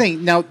down that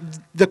thing. Now,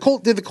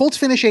 did the Colts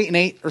finish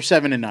 8-8 or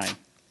 7-9?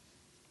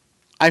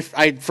 I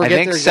forget.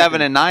 I think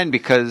 7-9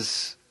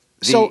 because.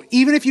 So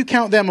even if you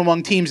count them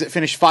among teams that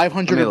finished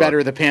 500 or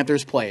better, the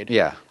Panthers played.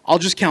 Yeah. I'll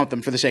just count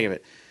them for the sake of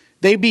it.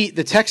 They beat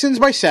the Texans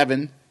by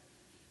 7,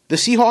 the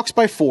Seahawks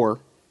by 4,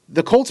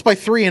 the Colts by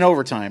 3 in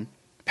overtime,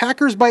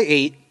 Packers by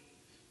 8,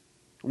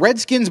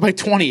 Redskins by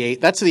 28.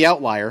 That's the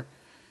outlier.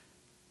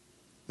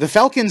 The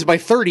Falcons by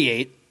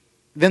 38,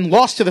 then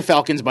lost to the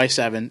Falcons by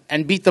 7,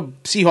 and beat the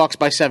Seahawks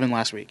by 7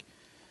 last week.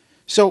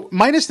 So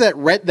minus that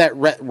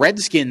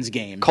Redskins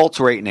game. Colts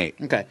were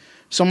 8-8. Okay.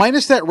 So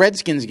minus that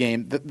Redskins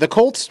game, the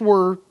Colts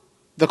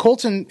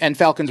and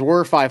Falcons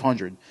were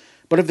 500.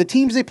 But of the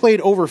teams they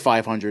played over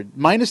 500,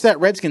 minus that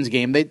Redskins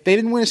game, they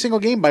didn't win a single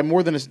game by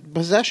more than a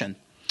possession.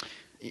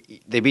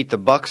 They beat the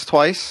Bucks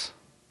twice.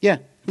 Yeah,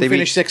 who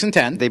finished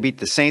 6-10. They beat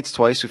the Saints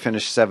twice, who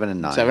finished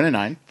 7-9.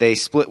 7-9. They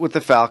split with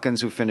the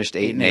Falcons, who finished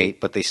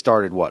 8-8, but they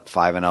started what,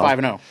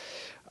 5-0?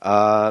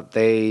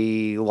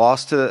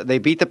 5-0. They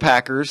beat the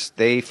Packers.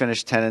 They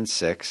finished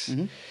 10-6.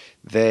 Mm-hmm.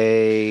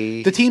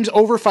 The teams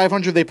over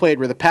 500 they played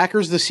were the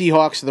Packers, the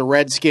Seahawks, the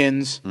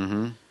Redskins.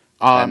 Mm-hmm.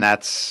 And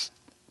that's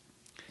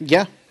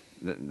and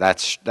then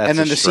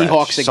the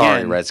Seahawks again.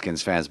 Sorry,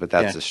 Redskins fans, but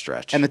that's a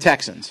stretch. And the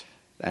Texans.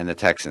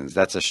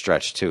 That's a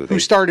stretch too. Who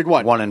started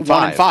what? 1-5.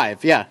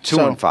 1-5, yeah.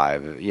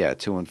 2-5, yeah,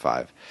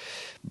 2-5.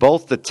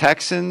 Both the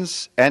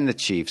Texans and the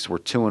Chiefs were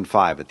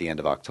 2-5 at the end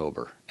of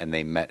October, and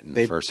they met in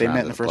the first round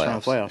of the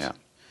playoffs. Yeah.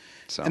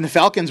 So. And the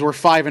Falcons were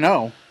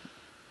 5-0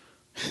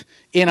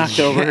 in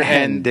October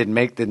and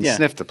didn't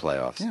sniff the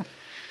playoffs. Yeah.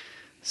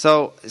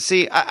 So,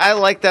 see, I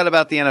like that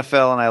about the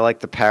NFL, and I like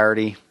the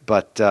parity.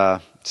 But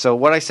so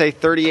what I say,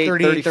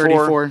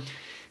 38-34.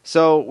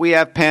 So we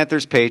have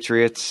Panthers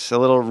Patriots, a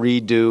little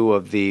redo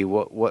of the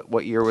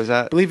what year was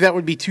that? I believe that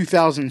would be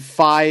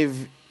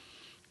 2005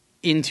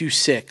 into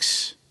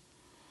 6.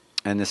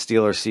 And the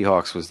Steelers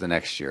Seahawks was the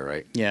next year,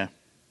 right? Yeah.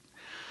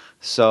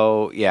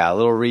 So, yeah, a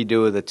little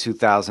redo of the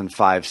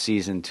 2005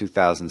 season,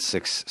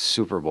 2006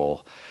 Super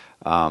Bowl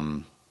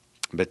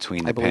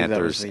between the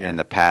Panthers and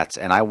the Pats,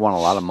 and I won a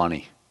lot of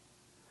money.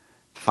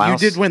 You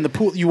did win the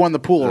pool. You won the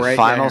pool, right? The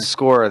final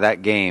score of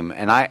that game,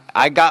 and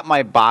I got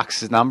my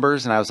box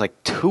numbers, and I was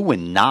like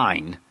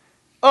 2-9.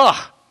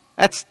 Ugh,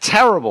 that's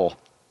terrible.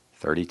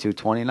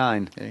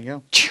 32-29. There you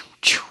go.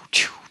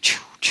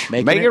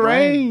 Make it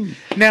rain.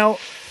 Now,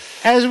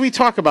 as we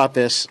talk about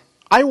this,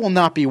 I will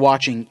not be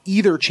watching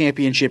either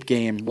championship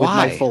game with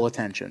my full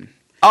attention.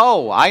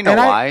 Oh, I know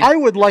why. I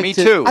would like Me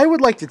too. I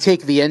would like to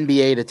take the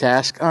NBA to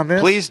task on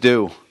this. Please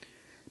do.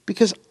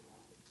 Because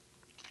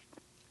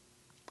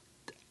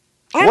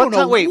I don't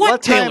know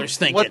what Taylor's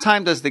thinking. What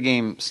time does the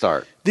game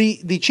start?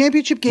 The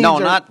championship game? No,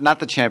 not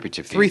the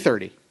championship game.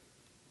 3:30.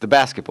 The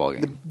basketball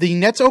game. The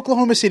Nets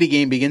Oklahoma City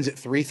game begins at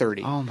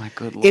 3:30. Oh my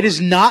good Lord. It is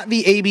not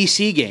the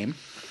ABC game.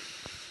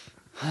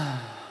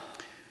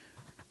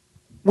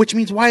 Which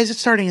means, why is it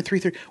starting at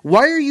 3:30?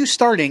 Why are you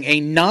starting a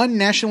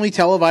non-nationally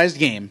televised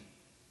game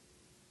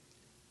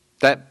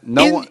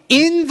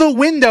in the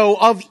window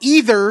of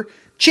either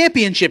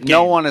championship game?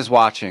 No one is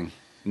watching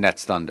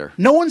Nets Thunder.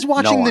 No one's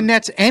watching the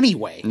Nets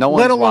anyway,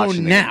 let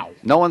alone now.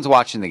 No one's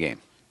watching the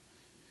game.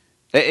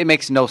 It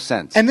makes no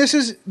sense. And this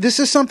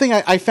is something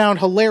I found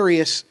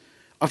hilarious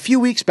a few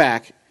weeks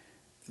back,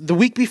 the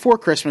week before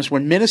Christmas,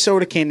 when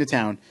Minnesota came to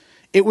town.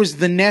 It was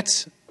the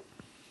Nets'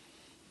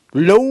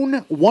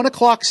 lone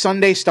 1:00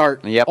 Sunday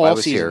start all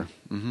season. Here.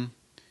 Mm-hmm.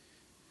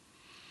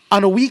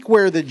 On a week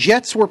where the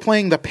Jets were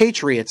playing the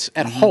Patriots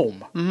at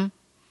home. Mm-hmm.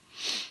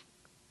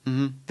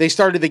 Mm-hmm. They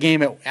started the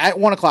game at 1:00.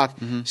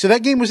 Mm-hmm. So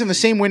that game was in the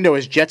same window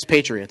as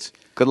Jets-Patriots.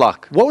 Good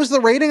luck. What was the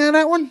rating on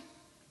that one?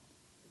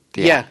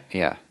 Yeah.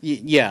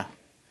 Yeah.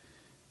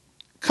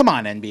 Come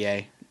on,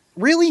 NBA.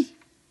 Really?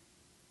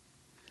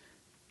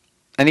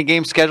 Any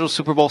game scheduled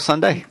Super Bowl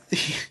Sunday?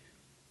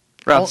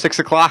 Around 6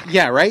 o'clock?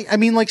 Yeah, right? I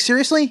mean, like,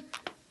 seriously?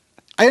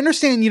 I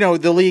understand,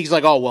 the league's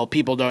like, oh, well,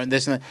 people don't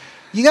this and that.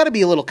 You got to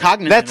be a little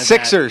cognizant That's of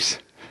Sixers.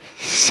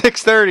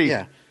 6:30.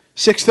 Yeah.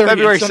 6:30.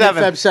 February 7th.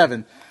 Feb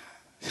 7.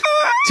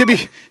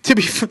 to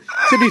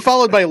be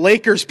followed by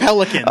Lakers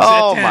Pelicans.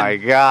 Oh my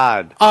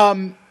God. I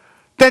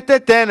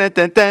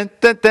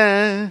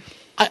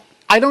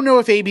don't know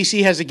if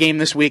ABC has a game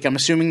this week. I'm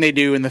assuming they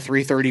do in the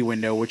 3:30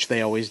 window, which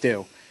they always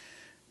do.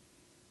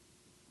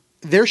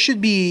 There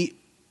should be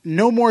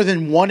no more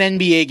than one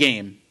NBA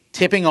game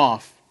tipping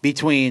off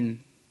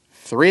between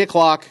 3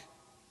 o'clock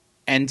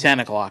and 10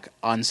 o'clock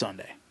on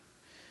Sunday.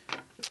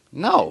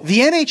 No. The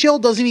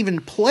NHL doesn't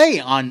even play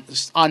on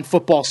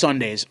football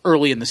Sundays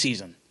early in the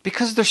season.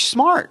 Because they're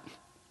smart.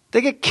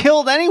 They get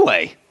killed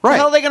anyway. Right. What the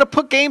hell are they going to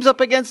put games up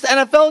against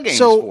NFL games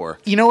for?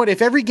 You know what?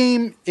 If every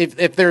game,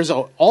 if there's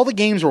all the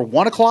games were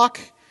 1 o'clock,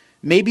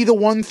 maybe the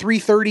 1,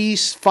 3:30,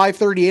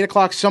 5:30, 8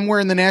 o'clock,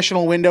 somewhere in the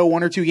national window,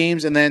 1 or 2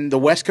 games, and then the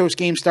West Coast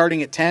game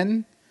starting at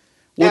 10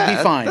 would be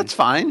fine. That's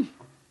fine.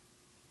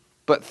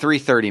 But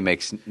 3:30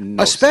 makes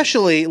no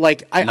Especially, sense.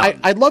 like,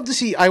 I'd love to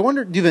see, I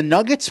wonder, do the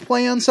Nuggets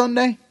play on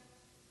Sunday?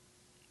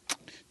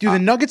 Do the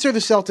Nuggets or the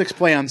Celtics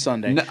play on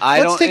Sunday? No,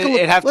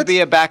 it'd have to be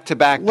a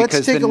back-to-back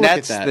because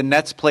the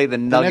Nets play the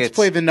Nuggets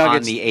on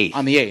the 8th.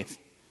 On the 8th.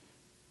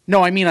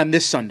 No, I mean on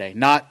this Sunday,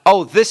 not...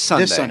 Oh, this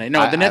Sunday. This Sunday.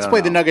 No, the Nets play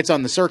the Nuggets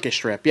on the circus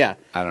strip, yeah.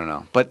 I don't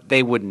know. But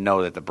they wouldn't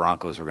know that the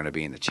Broncos were going to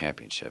be in the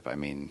championship. I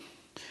mean...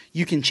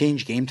 You can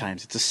change game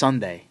times. It's a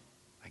Sunday.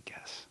 I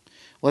guess.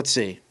 Let's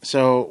see.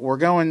 So we're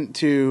going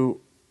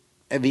to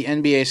the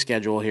NBA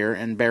schedule here,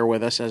 and bear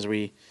with us as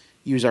we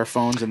use our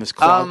phones in this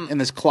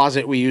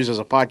closet we use as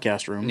a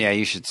podcast room. Yeah,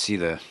 you should see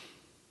the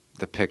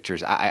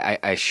pictures.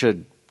 I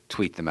should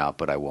tweet them out,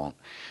 but I won't.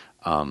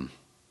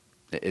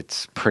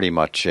 It's pretty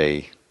much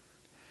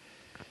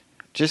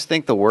just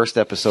think the worst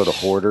episode of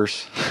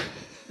Hoarders.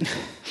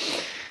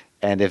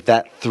 And if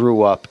that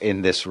threw up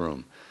in this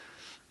room.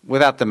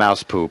 Without the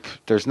mouse poop,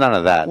 there's none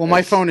of that. Well,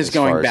 my phone is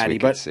going batty,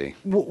 but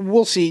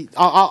we'll see.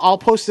 I'll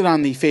post it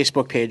on the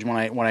Facebook page when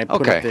I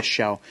put up this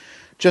show.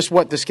 Just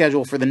what the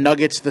schedule for the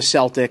Nuggets, the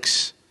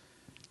Celtics,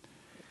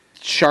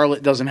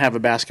 Charlotte doesn't have a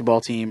basketball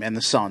team, and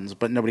the Suns,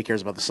 but nobody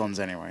cares about the Suns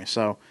anyway.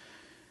 So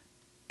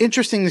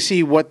interesting to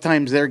see what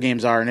times their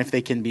games are and if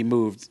they can be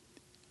moved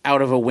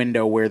out of a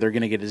window where they're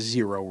going to get a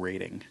 0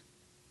 rating.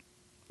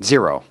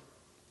 0.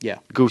 Yeah.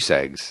 Goose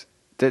eggs.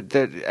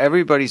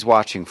 Everybody's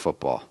watching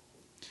football.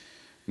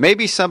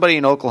 Maybe somebody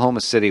in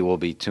Oklahoma City will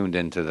be tuned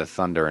into the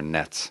Thunder and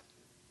Nets.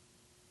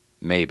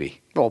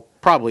 Maybe. Well,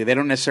 probably. They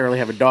don't necessarily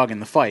have a dog in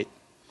the fight.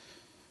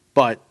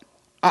 But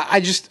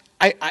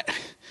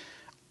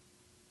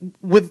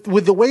with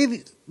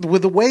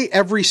the way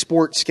every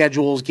sport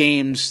schedules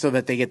games so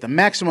that they get the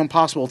maximum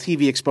possible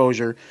TV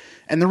exposure,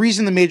 and the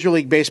reason the Major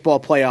League Baseball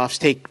playoffs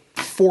take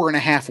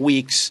 4.5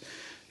 weeks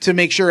to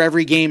make sure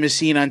every game is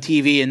seen on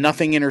TV and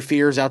nothing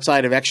interferes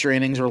outside of extra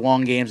innings or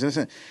long games.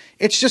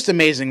 It's just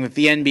amazing that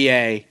the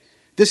NBA,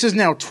 this is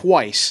now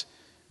twice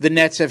the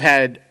Nets have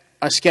had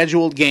a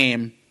scheduled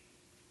game,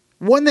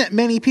 one that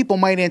many people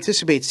might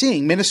anticipate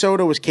seeing.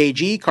 Minnesota was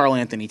KG, Karl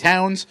Anthony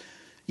Towns.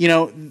 You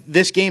know,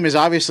 this game is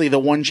obviously the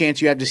one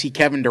chance you have to see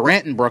Kevin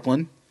Durant in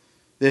Brooklyn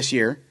this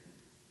year.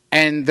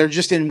 And they're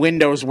just in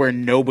windows where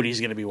nobody's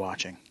going to be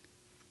watching.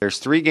 There's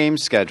 3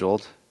 games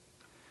scheduled.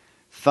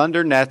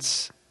 Thunder,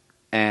 Nets,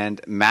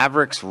 and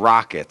Mavericks,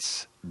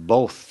 Rockets,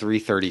 both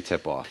 3:30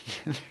 tip-off.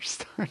 They're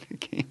starting a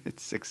game at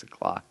 6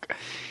 o'clock.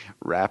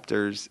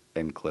 Raptors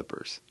and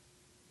Clippers.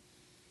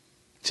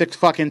 6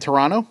 o'clock in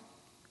Toronto?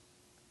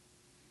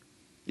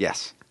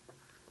 Yes.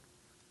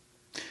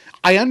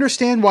 I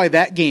understand why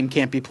that game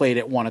can't be played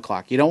at 1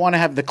 o'clock. You don't want to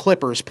have the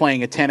Clippers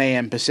playing a 10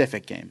 a.m.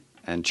 Pacific game.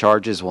 And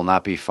charges will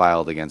not be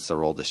filed against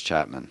Aroldis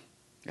Chapman.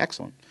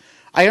 Excellent.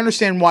 I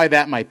understand why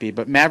that might be,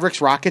 but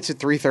Mavericks Rockets at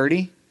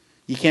 3:30?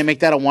 You can't make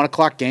that a 1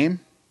 o'clock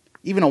game?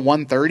 Even a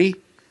 1:30?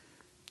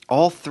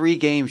 All 3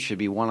 games should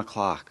be 1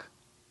 o'clock.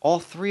 All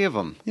 3 of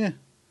them. Yeah.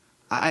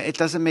 It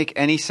doesn't make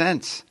any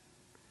sense.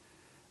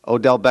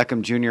 Odell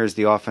Beckham Jr. is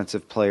the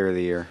Offensive Player of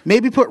the Year.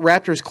 Maybe put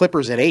Raptors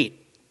Clippers at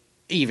 8,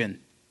 even.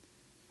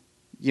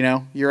 You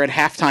know, you're at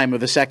halftime of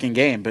the second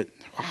game, but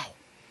wow.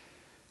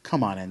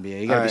 Come on,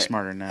 NBA. You got to be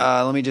smarter than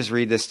that. Let me just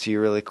read this to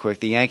you really quick.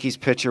 The Yankees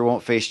pitcher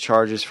won't face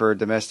charges for a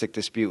domestic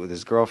dispute with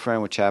his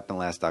girlfriend, which happened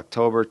last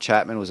October.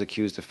 Chapman was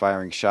accused of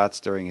firing shots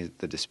during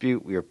the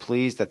dispute. We are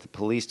pleased that the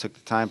police took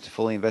the time to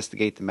fully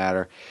investigate the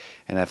matter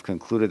and have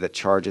concluded that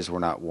charges were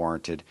not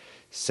warranted,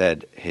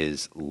 said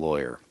his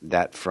lawyer.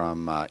 That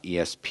from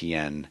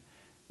ESPN,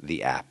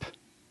 the app.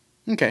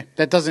 Okay.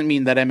 That doesn't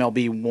mean that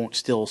MLB won't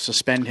still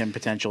suspend him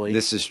potentially.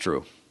 This is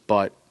true.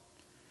 But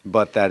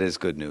that is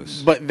good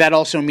news. But that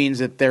also means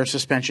that their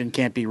suspension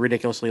can't be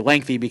ridiculously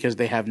lengthy because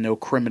they have no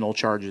criminal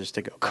charges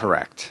to go by.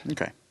 Correct.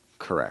 Okay.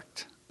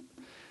 Correct.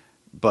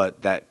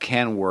 But that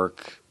can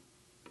work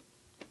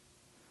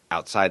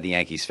outside the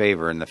Yankees'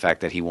 favor in the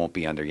fact that he won't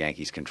be under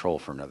Yankees' control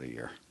for another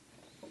year.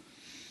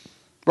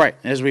 Right.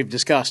 As we've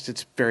discussed,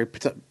 it's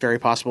very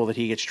possible that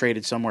he gets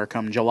traded somewhere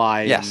come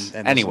July. Yes.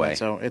 And anyway.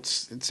 So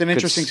it's an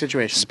interesting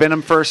situation. Spin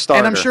him first starter.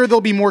 And I'm sure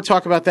there'll be more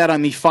talk about that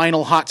on the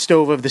final hot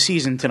stove of the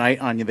season tonight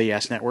on the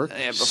Yes Network.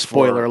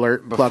 Spoiler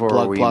alert.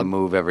 Before we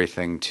move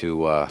everything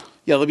to... yeah,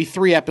 there'll be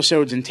 3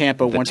 episodes in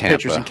Tampa once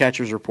pitchers and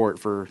catchers report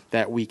for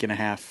that week and a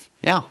half.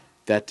 Yeah.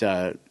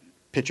 That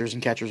pitchers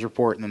and catchers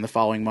report, and then the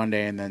following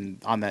Monday, and then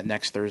on that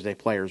next Thursday,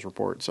 players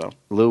report. So,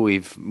 Lou,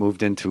 we've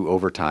moved into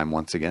overtime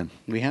once again.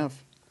 We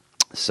have.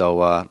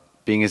 So,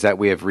 being as that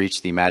we have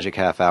reached the magic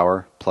half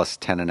hour plus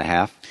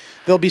 10.5.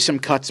 There'll be some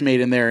cuts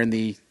made in there in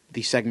the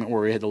the segment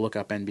where we had to look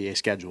up NBA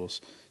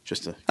schedules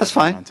just to That's get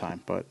fine. on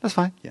time. But That's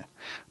fine. yeah,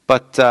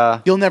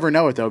 But you'll never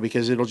know it though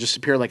because it'll just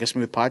appear like a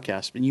smooth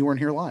podcast, and you weren't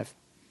here live.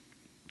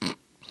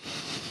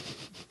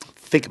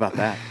 Think about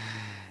that.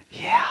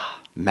 yeah,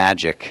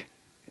 magic.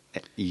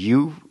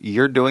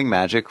 You're doing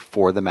magic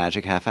for the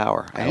Magic Half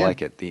Hour. I am.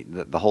 like it.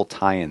 The whole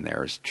tie-in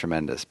there is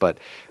tremendous. But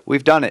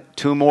we've done it.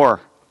 Two more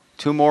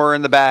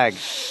in the bag.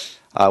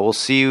 We'll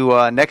see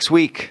you next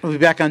week We'll be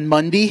back on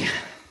Monday.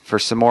 for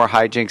some more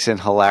hijinks and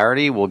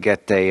hilarity. We'll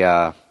get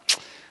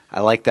I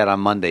like that on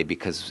Monday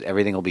because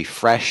everything will be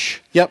fresh.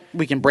 Yep,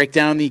 we can break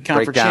down the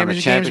conference down the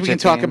championship games. We can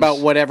championship talk games. about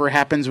whatever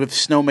happens with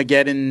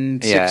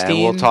Snowmageddon 16. Yeah, and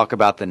we'll talk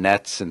about the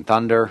Nets and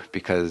Thunder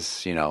because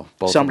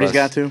Somebody's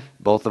got to.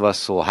 Both of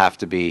us will have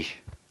to be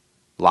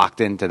locked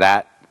into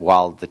that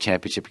while the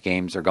championship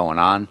games are going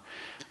on.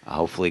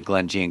 Hopefully,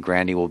 Glenn G and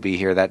Grandy will be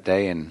here that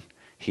day, and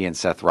he and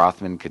Seth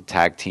Rothman could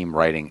tag team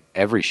writing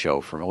every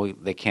show for me. Well,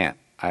 they can't.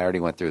 I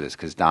already went through this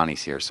because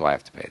Donnie's here, so I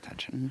have to pay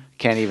attention. Mm-hmm.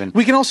 Can't even.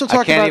 We can also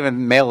talk I can't about-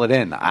 even mail it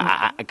in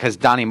because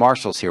Donnie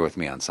Marshall's here with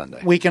me on Sunday.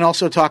 We can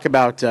also talk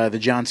about the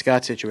John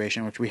Scott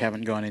situation, which we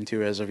haven't gone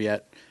into as of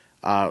yet.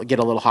 Get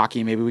a little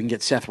hockey. Maybe we can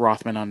get Seth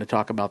Rothman on to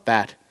talk about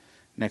that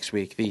next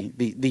week.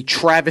 The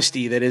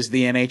travesty that is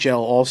the NHL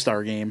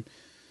All-Star Game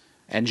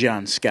and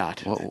John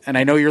Scott. Well, and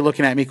I know you're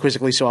looking at me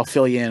quizzically, so I'll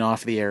fill you in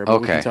off the air.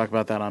 But we Okay. can talk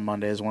about that on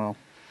Monday as well.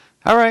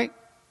 All right.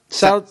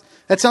 So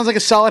that sounds like a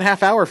solid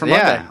half hour for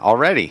Monday. Yeah,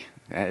 already.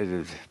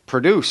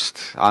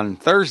 Produced on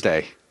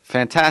Thursday.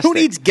 Fantastic. Who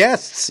needs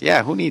guests?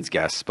 Yeah, who needs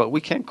guests? But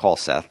we can call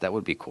Seth. That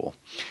would be cool.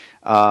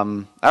 All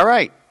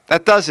right.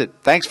 That does it.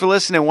 Thanks for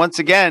listening once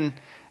again.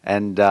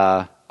 And,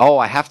 I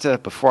have to,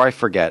 before I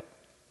forget,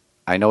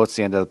 I know it's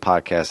the end of the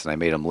podcast and I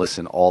made him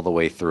listen all the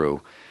way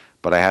through,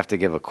 but I have to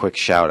give a quick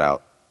shout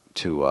out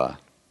to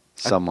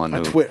someone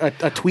A who.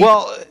 tweet.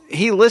 Well,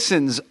 he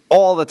listens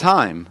all the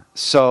time.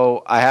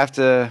 So I have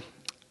to.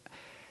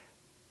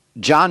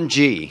 John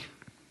G,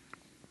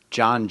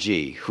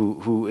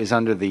 who is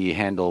under the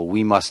handle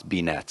We Must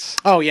Be Nets.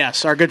 Oh,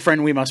 yes. Our good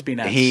friend We Must Be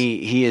Nets.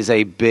 He is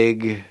a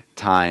big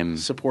time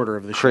Supporter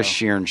of the Chris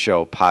show. Sheeran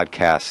Show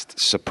podcast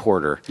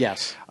supporter.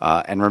 Yes.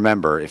 And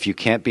remember, if you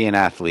can't be an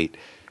athlete,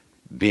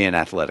 be an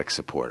athletic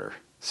supporter.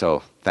 So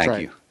thank That's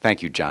right. you.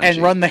 Thank you, John And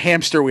G. run the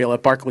hamster wheel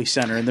at Barclays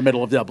Center in the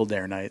middle of Double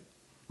Dare night.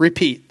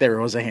 Repeat, there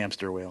was a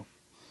hamster wheel.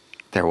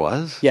 There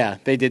was? Yeah,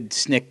 they did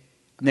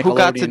Nickelodeon. Who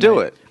got to do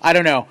night. it? I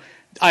don't know.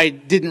 I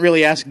didn't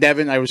really ask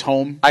Devin. I was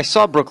home. I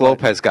saw Brooke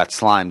Lopez got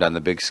slimed on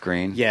the big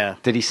screen. Yeah.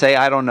 Did he say,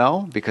 I don't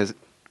know? Because,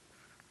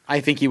 I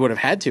think he would have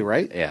had to,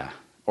 right? yeah.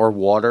 Or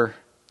water,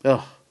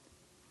 Ugh.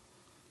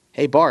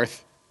 Hey,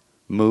 Barth.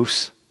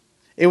 moose,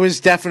 It was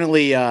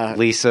definitely,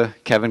 Lisa,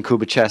 Kevin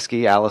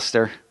Kubicheski,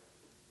 Alistair.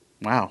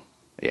 wow.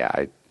 Yeah,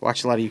 I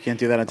Watched a lot of You Can't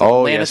Do That on TV.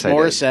 Alanis yes, I did.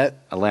 Morissette.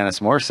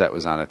 Alanis Morissette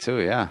was on it too,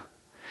 yeah.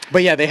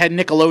 But yeah, they had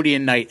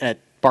Nickelodeon night at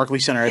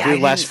Barclays Center, I Yeah, believe,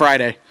 I last didn't-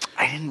 Friday.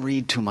 I didn't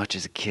read too much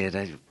as a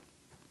kid.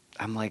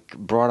 I'm like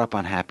brought up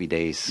on Happy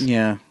Days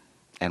Yeah.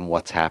 and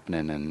What's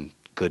Happening and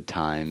Good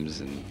Times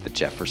and The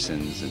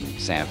Jeffersons and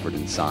Sanford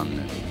and Son.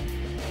 And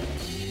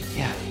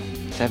yeah,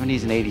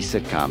 70s and 80s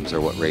sitcoms are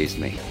what raised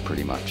me,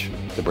 pretty much.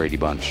 The Brady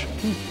Bunch.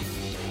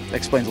 That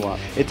explains a lot.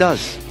 It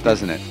does,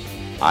 doesn't it?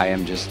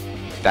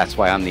 That's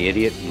why I'm the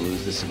idiot and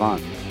Lose the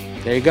Savant.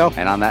 There you go.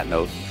 And on that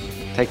note,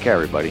 take care,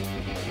 everybody.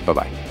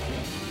 Bye-bye.